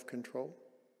manifest self-control?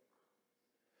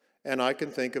 And I can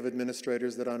think of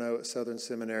administrators that I know at Southern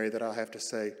Seminary that I have to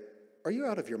say, are you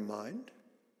out of your mind?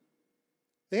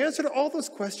 The answer to all those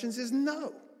questions is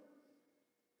no.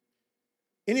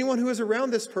 Anyone who is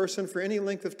around this person for any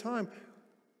length of time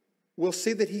will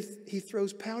see that he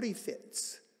throws pouty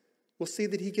fits. We'll see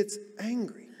that he gets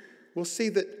angry. We'll see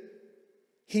that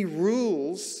he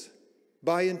rules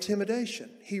by intimidation.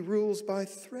 He rules by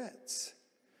threats.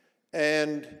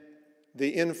 And the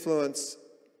influence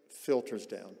filters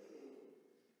down.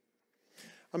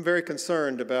 I'm very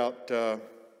concerned about the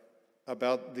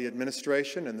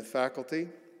administration and the faculty.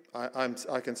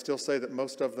 I can still say that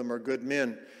most of them are good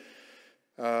men.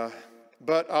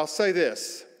 But I'll say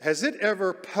this. Has it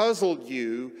ever puzzled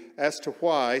you as to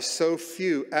why so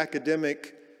few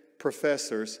academic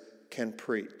professors can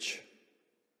preach?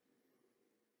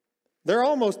 They're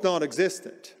almost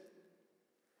non-existent.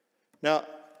 Now,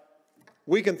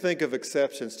 we can think of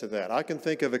exceptions to that. I can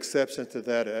think of exceptions to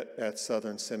that at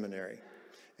Southern Seminary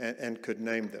and could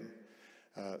name them.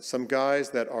 Some guys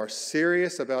that are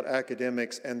serious about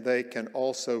academics and they can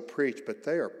also preach, but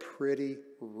they are pretty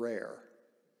rare.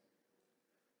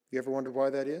 You ever wondered why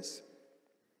that is?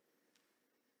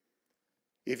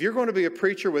 If you're going to be a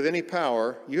preacher with any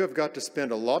power, you have got to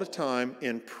spend a lot of time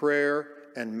in prayer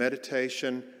and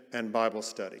meditation and Bible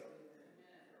study.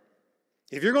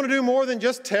 If you're going to do more than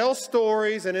just tell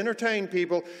stories and entertain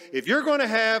people, if you're going to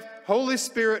have Holy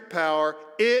Spirit power,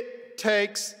 it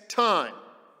takes time.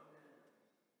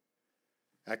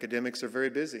 Academics are very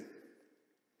busy.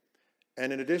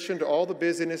 And in addition to all the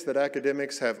busyness that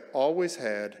academics have always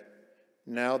had,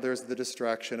 now there's the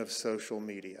distraction of social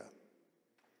media.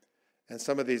 And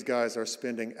some of these guys are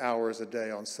spending hours a day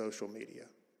on social media.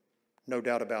 No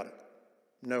doubt about it.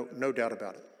 No doubt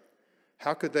about it.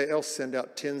 How could they else send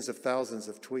out tens of thousands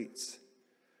of tweets?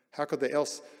 How could they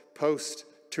else post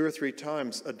 2 or 3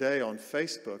 times a day on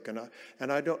Facebook?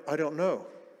 And I don't know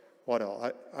what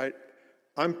else.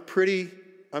 I'm pretty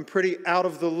out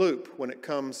of the loop when it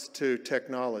comes to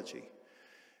technology.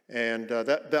 And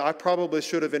that I probably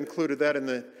should have included that in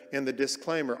the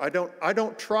disclaimer. I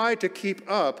don't try to keep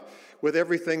up with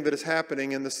everything that is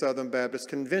happening in the Southern Baptist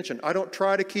Convention. I don't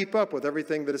try to keep up with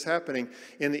everything that is happening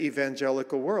in the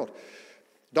evangelical world.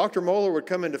 Dr. Moeller would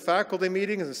come into faculty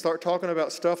meetings and start talking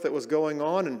about stuff that was going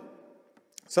on, and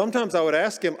sometimes I would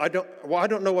ask him, I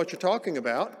don't know what you're talking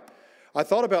about. I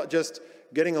thought about just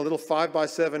getting a little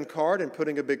 5x7 card and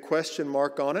putting a big question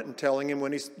mark on it and telling him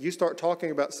when you start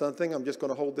talking about something, I'm just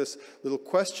going to hold this little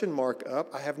question mark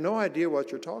up. I have no idea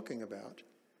what you're talking about.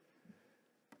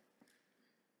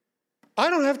 I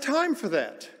don't have time for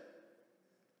that.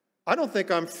 I don't think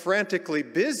I'm frantically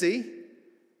busy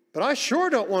But I sure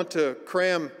don't want to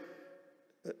cram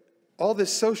all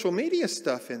this social media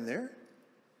stuff in there.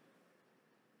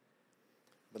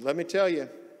 But let me tell you,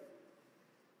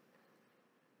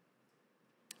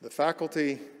 the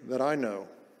faculty that I know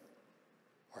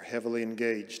are heavily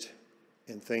engaged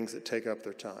in things that take up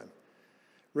their time.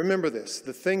 Remember this,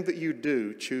 the thing that you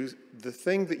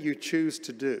choose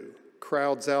to do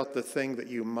crowds out the thing that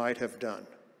you might have done.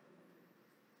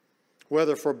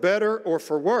 Whether for better or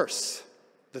for worse,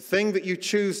 the thing that you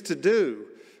choose to do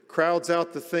crowds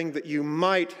out the thing that you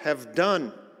might have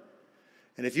done.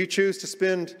 And if you choose to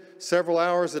spend several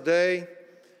hours a day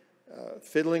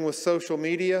fiddling with social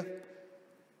media,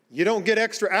 you don't get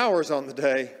extra hours on the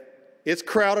day. It's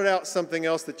crowded out something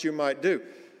else that you might do.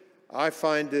 I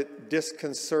find it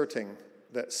disconcerting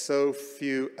that so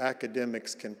few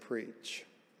academics can preach.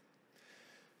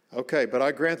 Okay, but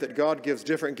I grant that God gives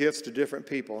different gifts to different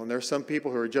people, and there are some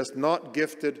people who are just not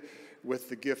gifted with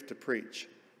the gift to preach.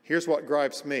 Here's what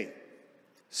gripes me.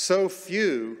 So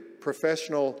few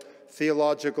professional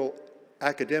theological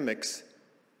academics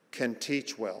can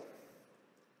teach well.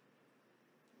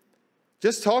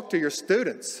 Just talk to your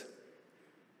students.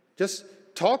 Just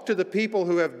talk to the people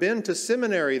who have been to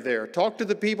seminary there. Talk to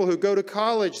the people who go to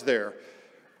college there.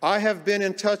 I have been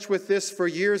in touch with this for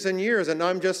years and years, and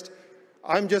I'm just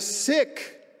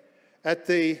sick at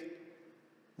the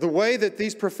way that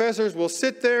these professors will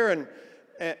sit there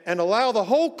and allow the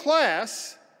whole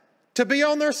class to be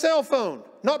on their cell phone,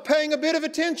 not paying a bit of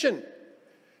attention.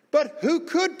 But who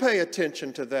could pay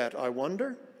attention to that, I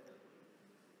wonder?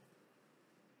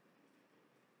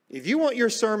 If you want your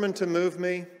sermon to move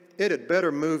me, it had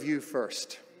better move you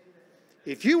first.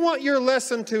 If you want your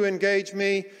lesson to engage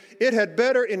me, it had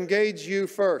better engage you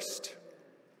first.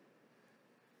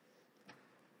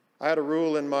 I had a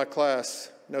rule in my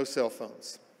class, no cell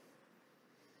phones.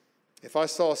 If I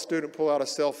saw a student pull out a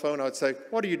cell phone, I'd say,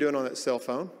 "What are you doing on that cell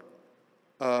phone?"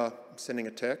 I'm sending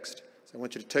a text. So I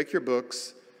want you to take your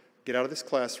books, get out of this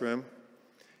classroom,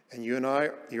 and you're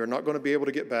not going to be able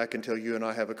to get back until you and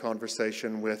I have a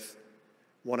conversation with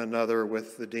one another,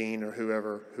 with the dean or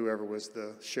whoever was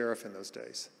the sheriff in those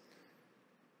days.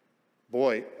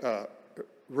 Boy,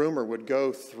 rumor would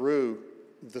go through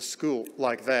the school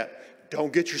like that.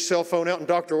 Don't get your cell phone out in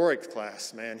Dr. Orrick's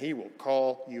class, man. He will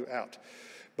call you out.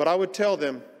 But I would tell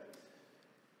them,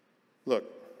 look,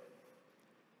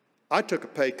 I took a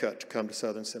pay cut to come to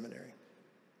Southern Seminary.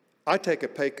 I take a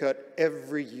pay cut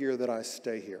every year that I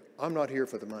stay here. I'm not here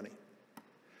for the money.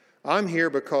 I'm here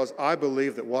because I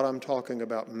believe that what I'm talking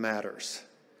about matters.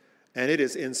 And it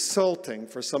is insulting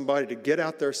for somebody to get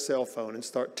out their cell phone and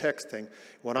start texting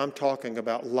when I'm talking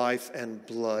about life and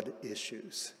blood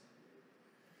issues.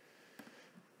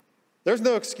 There's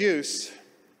no excuse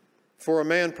for a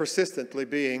man persistently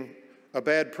being a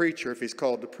bad preacher if he's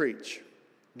called to preach.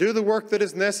 Do the work that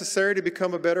is necessary to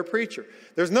become a better preacher.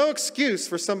 There's no excuse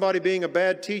for somebody being a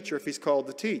bad teacher if he's called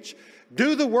to teach.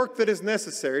 Do the work that is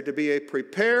necessary to be a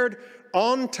prepared,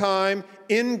 on-time,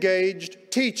 engaged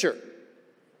teacher.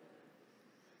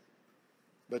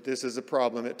 But this is a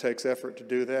problem. It takes effort to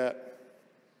do that.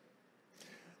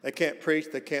 They can't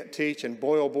preach, they can't teach, and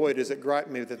boy, oh boy, does it gripe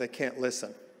me that they can't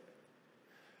listen.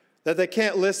 That they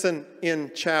can't listen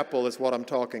in chapel is what I'm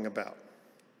talking about.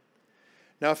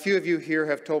 Now, a few of you here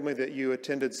have told me that you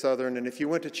attended Southern, and if you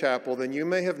went to chapel, then you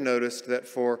may have noticed that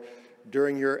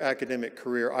during your academic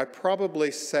career, I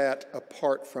probably sat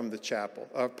apart from the chapel,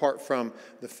 apart from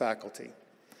the faculty.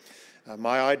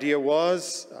 My idea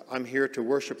was, I'm here to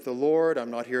worship the Lord.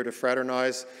 I'm not here to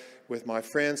fraternize with my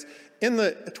friends.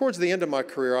 Towards the end of my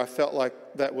career, I felt like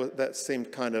that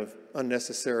seemed kind of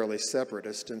unnecessarily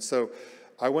separatist, and so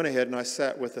I went ahead and I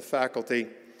sat with the faculty.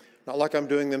 Not like I'm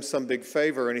doing them some big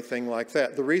favor or anything like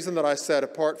that. The reason that I sat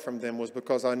apart from them was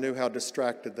because I knew how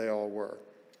distracted they all were.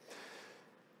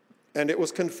 And it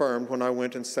was confirmed when I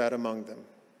went and sat among them.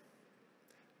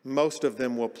 Most of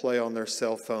them will play on their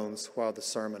cell phones while the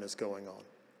sermon is going on.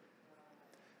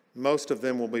 Most of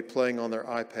them will be playing on their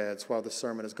iPads while the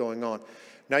sermon is going on.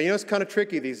 Now, you know, it's kind of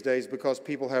tricky these days because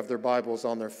people have their Bibles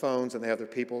on their phones and they have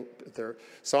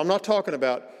so I'm not talking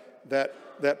about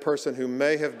that person who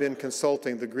may have been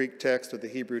consulting the Greek text or the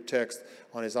Hebrew text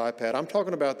on his iPad. I'm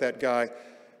talking about that guy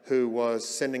who was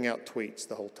sending out tweets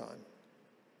the whole time.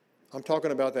 I'm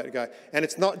talking about that guy. And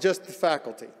it's not just the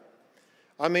faculty.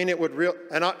 I mean,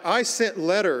 I sent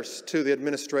letters to the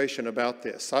administration about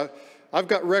this. I've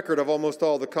got record of almost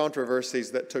all the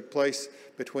controversies that took place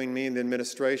between me and the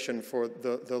administration for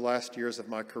the last years of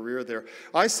my career there.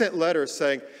 I sent letters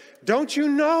saying, don't you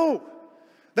know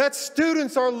that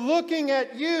students are looking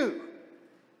at you,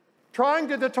 trying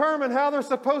to determine how they're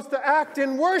supposed to act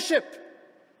in worship?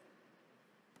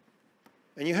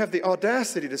 and you have the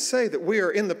audacity to say that we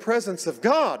are in the presence of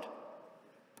God,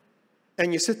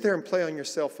 and you sit there and play on your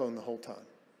cell phone the whole time.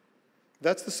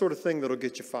 That's the sort of thing that'll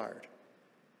get you fired.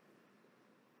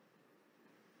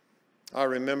 I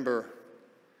remember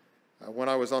when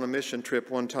I was on a mission trip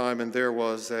one time, and there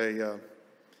was a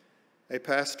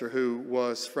pastor who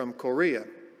was from Korea.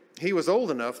 He was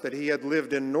old enough that he had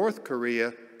lived in North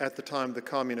Korea at the time of the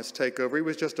communist takeover. He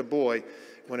was just a boy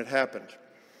when it happened.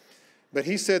 But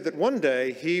he said that one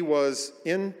day he was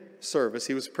in service.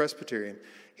 He was Presbyterian.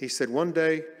 He said, one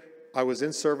day I was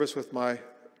in service with my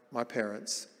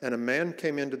parents, and a man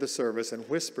came into the service and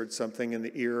whispered something in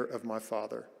the ear of my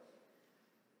father.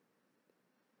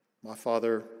 My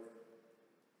father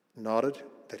nodded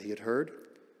that he had heard,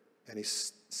 and he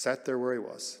sat there where he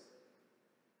was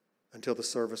until the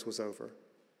service was over.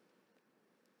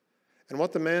 And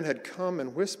what the man had come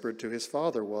and whispered to his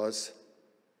father was,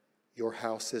 "Your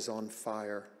house is on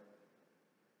fire."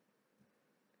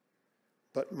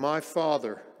 But my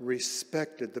father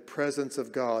respected the presence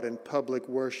of God in public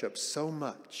worship so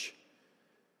much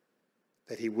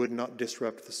that he would not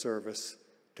disrupt the service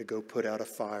to go put out a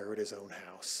fire at his own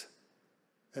house.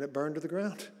 And it burned to the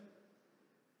ground.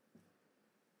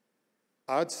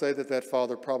 I'd say that that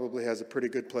father probably has a pretty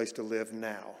good place to live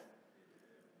now,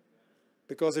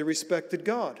 because he respected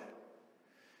God.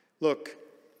 Look,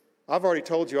 I've already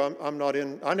told you I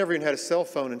never even had a cell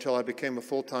phone until I became a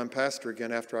full-time pastor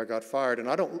again after I got fired, and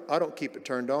I don't keep it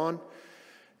turned on,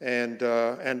 and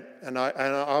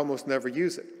I almost never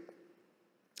use it.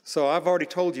 So I've already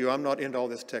told you I'm not into all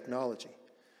this technology.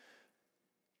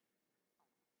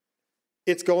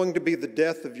 It's going to be the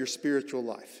death of your spiritual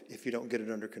life if you don't get it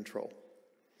under control.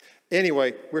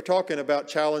 Anyway, we're talking about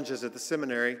challenges at the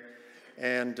seminary,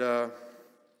 and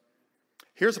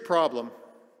here's a problem.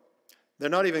 They're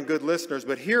not even good listeners,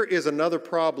 but here is another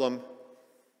problem.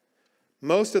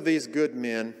 Most of these good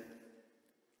men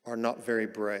are not very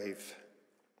brave.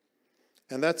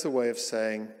 And that's a way of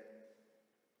saying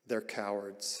they're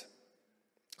cowards.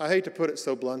 I hate to put it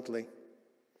so bluntly.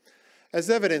 As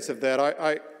evidence of that,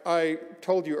 I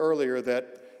told you earlier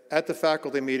that at the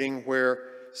faculty meeting where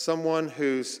someone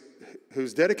whose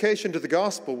dedication to the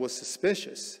gospel was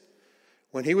suspicious,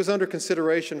 when he was under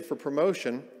consideration for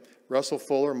promotion, Russell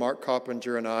Fuller, Mark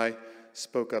Coppinger, and I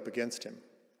spoke up against him.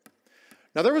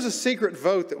 Now, there was a secret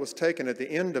vote that was taken at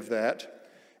the end of that,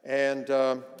 and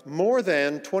more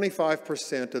than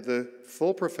 25% of the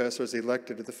full professors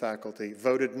elected to the faculty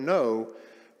voted no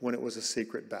when it was a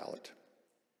secret ballot.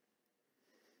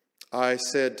 I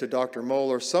said to Dr.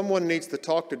 Moeller, someone needs to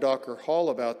talk to Dr. Hall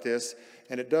about this,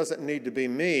 and it doesn't need to be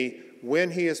me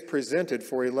when he is presented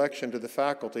for election to the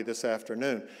faculty this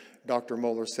afternoon. Dr.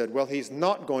 Moeller said, well, he's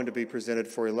not going to be presented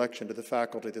for election to the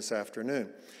faculty this afternoon.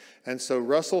 And so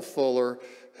Russell Fuller,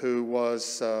 who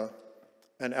was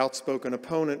an outspoken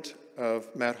opponent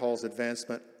of Matt Hall's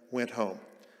advancement, went home.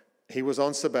 He was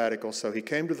on sabbatical, so he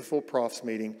came to the full profs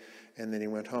meeting, and then he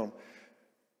went home.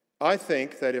 I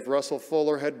think that if Russell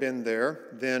Fuller had been there,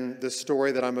 then the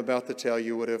story that I'm about to tell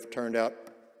you would have turned out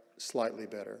slightly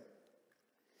better.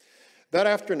 That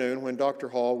afternoon, when Dr.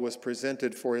 Hall was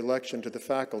presented for election to the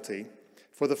faculty,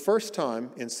 for the first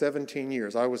time in 17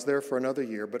 years, I was there for another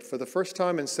year, but for the first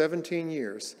time in 17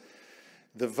 years,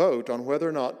 the vote on whether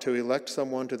or not to elect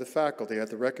someone to the faculty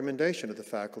at the recommendation of the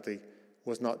faculty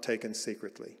was not taken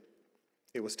secretly.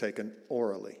 It was taken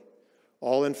orally.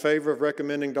 All in favor of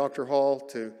recommending Dr. Hall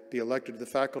to be elected to the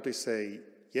faculty say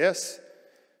yes.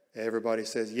 Everybody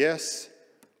says yes.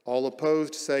 All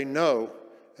opposed say no.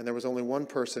 And there was only one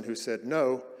person who said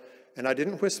no, and I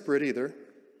didn't whisper it either.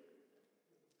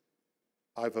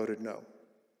 I voted no.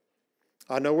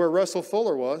 I know where Russell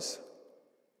Fuller was.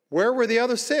 Where were the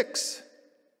other 6?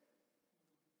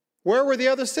 Where were the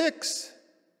other 6?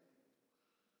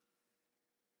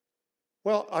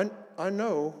 Well, I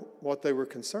know what they were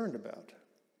concerned about.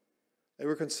 They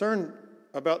were concerned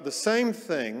about the same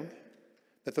thing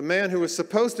that the man who was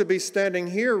supposed to be standing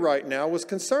here right now was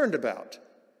concerned about.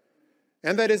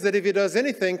 And that is that if he does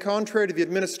anything contrary to the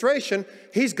administration,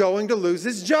 he's going to lose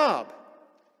his job.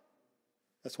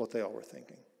 That's what they all were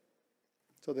thinking.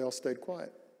 So they all stayed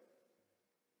quiet.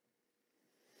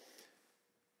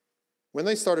 When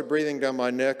they started breathing down my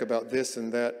neck about this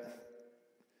and that,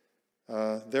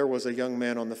 there was a young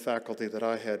man on the faculty that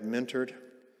I had mentored,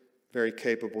 very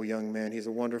capable young man. He's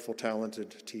a wonderful,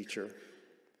 talented teacher.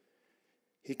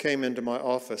 He came into my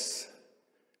office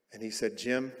and he said,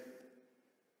 Jim,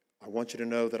 I want you to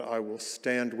know that I will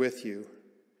stand with you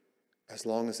as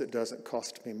long as it doesn't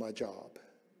cost me my job.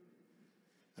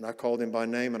 And I called him by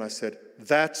name and I said,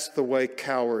 that's the way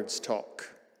cowards talk.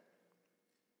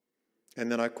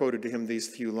 And then I quoted to him these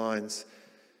few lines.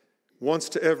 Once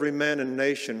to every man and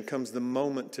nation comes the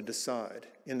moment to decide,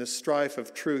 in the strife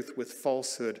of truth with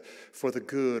falsehood, for the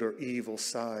good or evil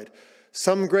side.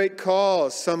 Some great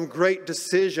cause, some great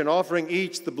decision, offering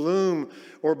each the bloom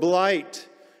or blight,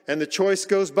 and the choice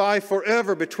goes by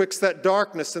forever betwixt that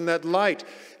darkness and that light.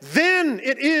 Then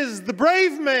it is the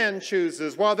brave man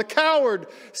chooses, while the coward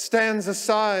stands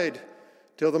aside,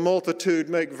 till the multitude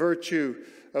make virtue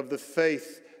of the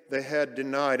faith they had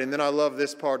denied. And then I love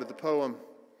this part of the poem.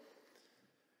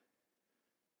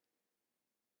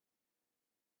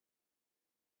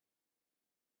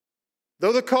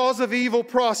 Though the cause of evil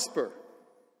prosper,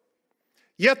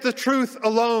 yet the truth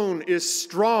alone is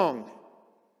strong.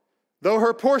 Though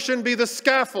her portion be the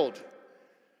scaffold,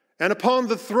 and upon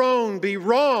the throne be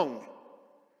wrong,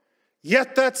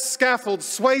 yet that scaffold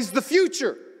sways the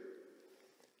future,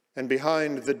 and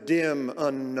behind the dim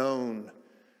unknown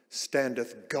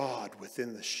standeth God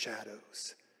within the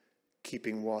shadows,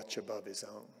 keeping watch above his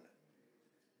own.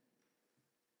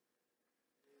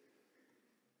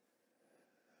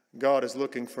 God is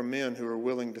looking for men who are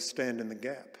willing to stand in the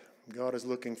gap. God is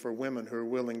looking for women who are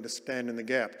willing to stand in the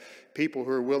gap. People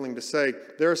who are willing to say,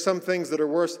 there are some things that are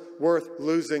worth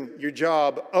losing your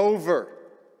job over.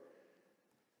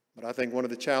 But I think one of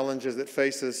the challenges that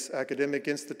faces academic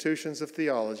institutions of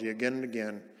theology again and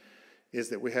again is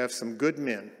that we have some good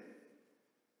men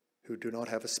who do not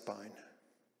have a spine.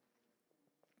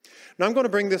 Now I'm going to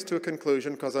bring this to a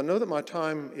conclusion because I know that my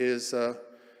time is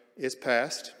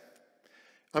past.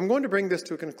 I'm going to bring this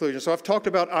to a conclusion. So I've talked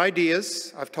about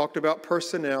ideas, I've talked about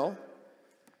personnel,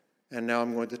 and now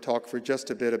I'm going to talk for just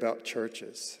a bit about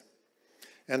churches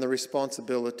and the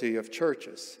responsibility of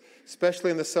churches,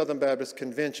 especially in the Southern Baptist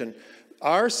Convention.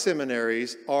 Our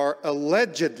seminaries are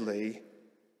allegedly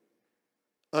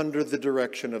under the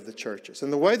direction of the churches.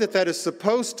 And the way that that is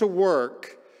supposed to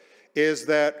work is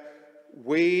that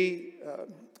we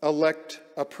elect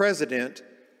a president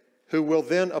who will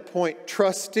then appoint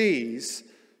trustees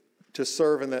to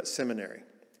serve in that seminary.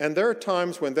 And there are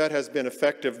times when that has been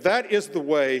effective. That is the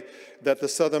way that the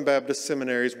Southern Baptist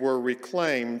seminaries were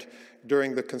reclaimed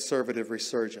during the conservative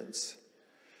resurgence.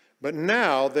 But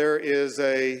now there is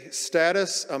a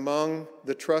status among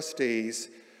the trustees,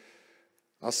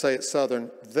 I'll say it Southern,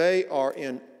 they are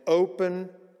in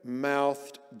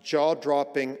open-mouthed,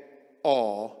 jaw-dropping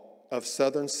awe of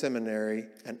Southern Seminary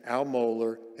and Al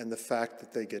Mohler and the fact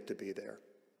that they get to be there.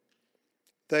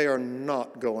 They are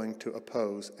not going to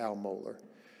oppose Al Mohler.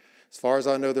 As far as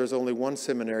I know, there's only one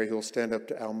seminary who will stand up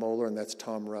to Al Mohler, and that's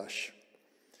Tom Rush.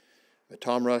 But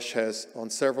Tom Rush has, on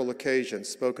several occasions,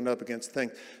 spoken up against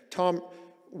things. Tom,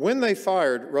 when they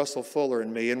fired Russell Fuller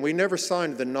and me, and we never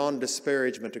signed the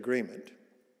non-disparagement agreement,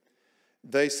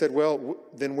 they said, well,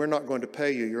 then we're not going to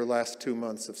pay you your last 2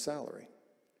 months of salary.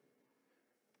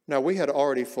 Now, we had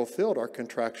already fulfilled our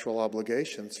contractual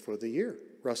obligations for the year.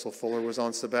 Russell Fuller was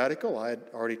on sabbatical. I had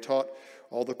already taught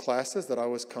all the classes that I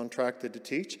was contracted to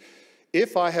teach.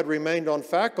 If I had remained on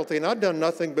faculty and I'd done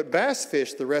nothing but bass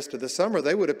fish the rest of the summer,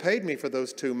 they would have paid me for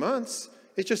those 2 months.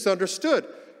 It's just understood.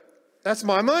 That's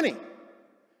my money.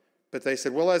 But they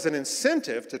said, well, as an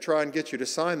incentive to try and get you to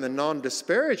sign the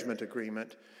non-disparagement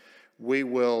agreement,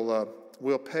 we'll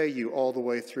pay you all the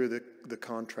way through the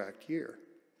contract year.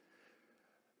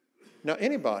 Now,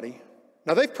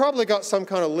 now they've probably got some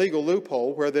kind of legal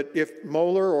loophole where that if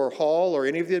Mohler or Hall or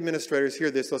any of the administrators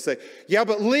hear this, they'll say, yeah,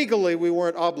 but legally we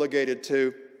weren't obligated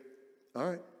to. All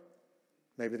right,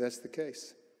 maybe that's the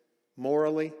case.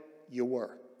 Morally, you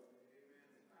were.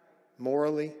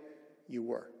 Morally, you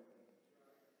were.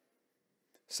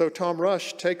 So Tom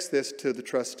Rush takes this to the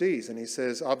trustees, and he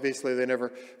says, obviously they never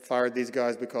fired these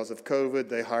guys because of COVID.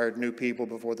 They hired new people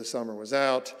before the summer was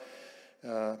out.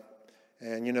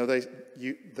 And, you know,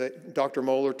 Dr.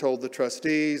 Mohler told the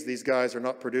trustees, these guys are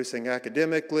not producing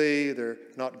academically, they're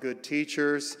not good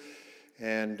teachers.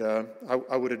 And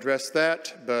I would address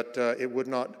that, but it would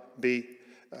not be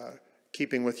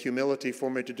keeping with humility for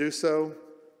me to do so.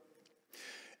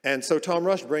 And so Tom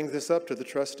Rush brings this up to the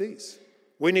trustees.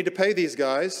 We need to pay these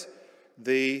guys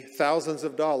the thousands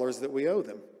of dollars that we owe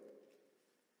them.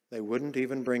 They wouldn't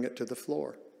even bring it to the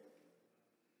floor.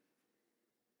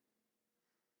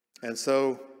 And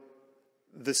so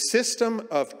the system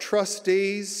of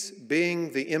trustees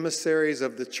being the emissaries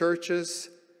of the churches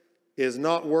is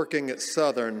not working at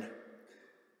Southern.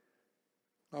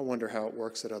 I wonder how it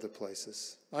works at other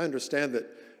places. I understand that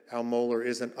Al Mohler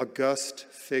is an august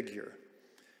figure,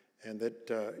 and that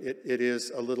it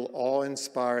is a little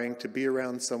awe-inspiring to be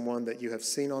around someone that you have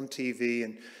seen on TV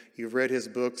and you've read his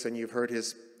books and you've heard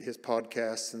his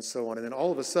podcasts and so on. And then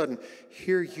all of a sudden,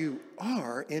 here you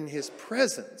are in his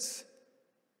presence.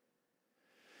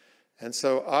 And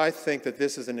so I think that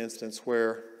this is an instance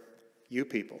where you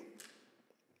people,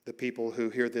 the people who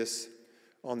hear this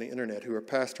on the internet, who are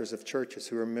pastors of churches,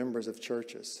 who are members of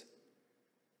churches,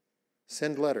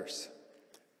 send letters.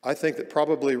 I think that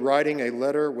probably writing a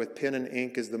letter with pen and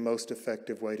ink is the most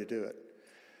effective way to do it.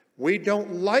 We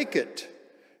don't like it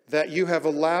that you have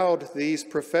allowed these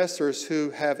professors who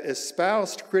have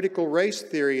espoused critical race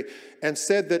theory and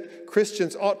said that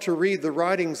Christians ought to read the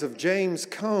writings of James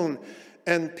Cone,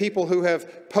 and people who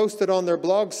have posted on their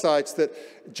blog sites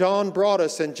that John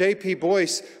Broadus and J.P.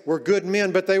 Boyce were good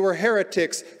men, but they were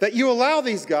heretics, that you allow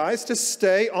these guys to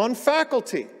stay on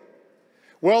faculty.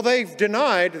 Well, they've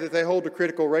denied that they hold to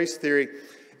critical race theory,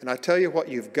 and I tell you what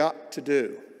you've got to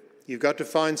do. You've got to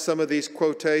find some of these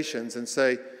quotations and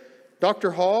say,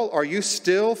 Dr. Hall, are you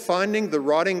still finding the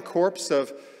rotting corpse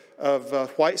of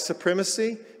white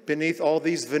supremacy beneath all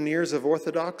these veneers of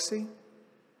orthodoxy?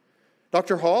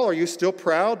 Dr. Hall, are you still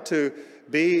proud to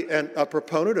be a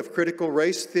proponent of critical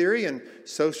race theory and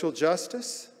social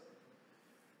justice?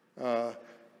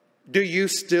 Do you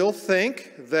still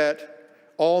think that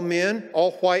all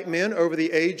white men over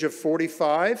the age of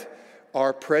 45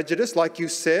 are prejudiced, like you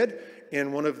said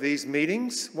in one of these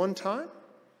meetings one time?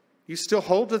 You still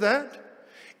hold to that?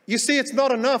 You see, it's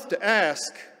not enough to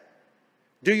ask,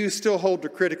 do you still hold to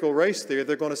critical race theory?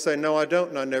 They're going to say, no, I don't,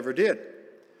 and I never did.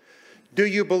 Do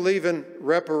you believe in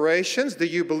reparations? Do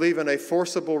you believe in a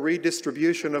forcible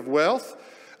redistribution of wealth?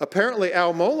 Apparently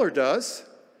Al Mohler does,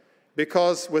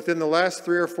 because within the last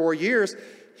 3 or 4 years,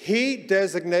 he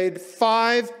designated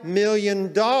 $5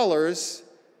 million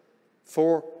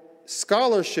for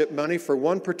scholarship money for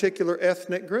one particular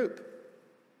ethnic group.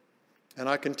 And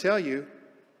I can tell you,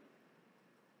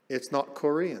 it's not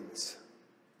Koreans.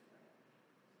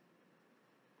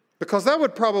 Because that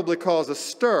would probably cause a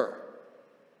stir.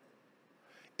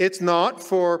 It's not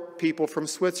for people from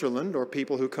Switzerland or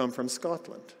people who come from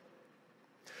Scotland.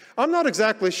 I'm not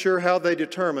exactly sure how they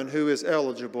determine who is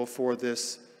eligible for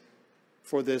this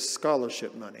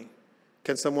scholarship money.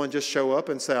 Can someone just show up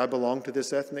and say, I belong to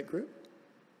this ethnic group?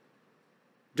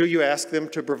 Do you ask them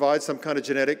to provide some kind of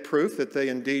genetic proof that they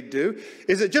indeed do?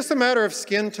 Is it just a matter of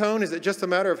skin tone? Is it just a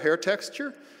matter of hair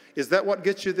texture? Is that what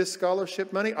gets you this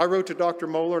scholarship money? I wrote to Dr.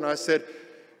 Mohler and I said,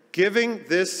 giving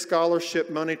this scholarship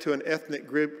money to an ethnic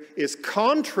group is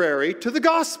contrary to the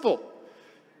gospel.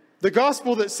 The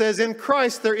gospel that says in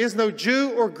Christ there is no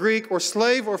Jew or Greek or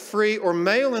slave or free or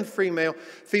male and female.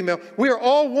 We are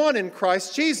all one in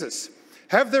Christ Jesus.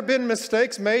 Have there been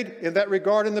mistakes made in that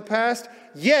regard in the past?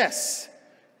 Yes.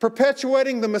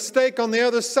 Perpetuating the mistake on the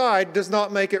other side does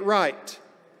not make it right.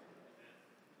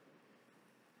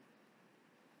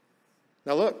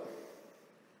 Now look,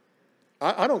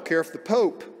 I don't care if the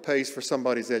Pope pays for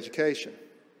somebody's education.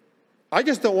 I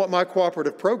just don't want my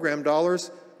cooperative program dollars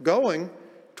going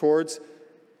towards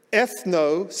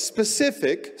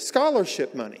ethno-specific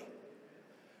scholarship money.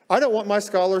 I don't want my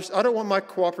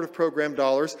cooperative program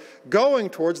dollars going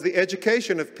towards the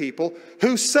education of people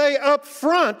who say up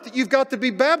front that you've got to be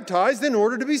baptized in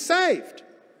order to be saved.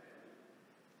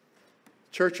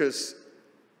 Churches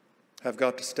have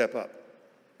got to step up.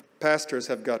 Pastors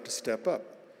have got to step up.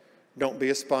 Don't be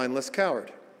a spineless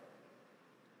coward.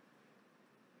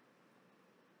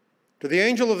 To the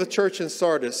angel of the church in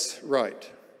Sardis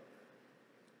write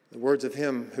the words of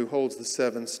him who holds the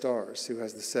 7 stars, who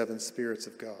has the 7 spirits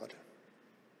of God.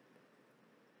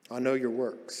 I know your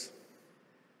works.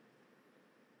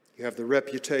 You have the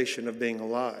reputation of being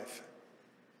alive,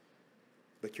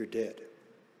 but you're dead.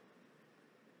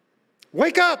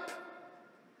 Wake up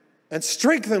and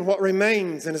strengthen what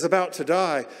remains and is about to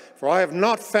die, for I have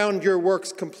not found your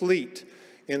works complete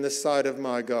in the sight of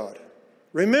my God.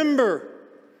 Remember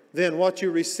then what you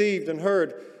received and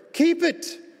heard. Keep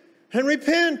it and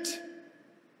repent.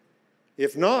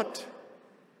 If not,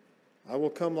 I will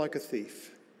come like a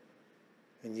thief,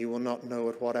 and you will not know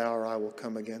at what hour I will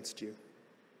come against you.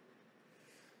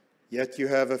 Yet you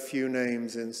have a few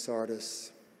names in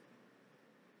Sardis,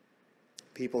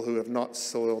 people who have not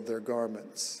soiled their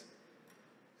garments,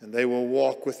 and they will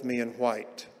walk with me in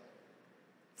white,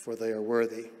 for they are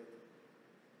worthy.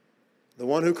 The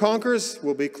one who conquers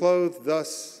will be clothed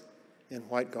thus in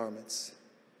white garments.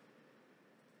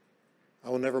 I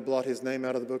will never blot his name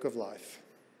out of the book of life.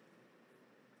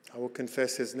 I will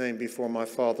confess his name before my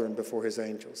Father and before his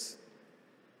angels.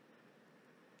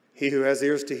 He who has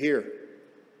ears to hear,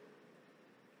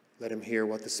 Let him hear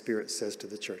what the Spirit says to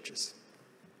the churches.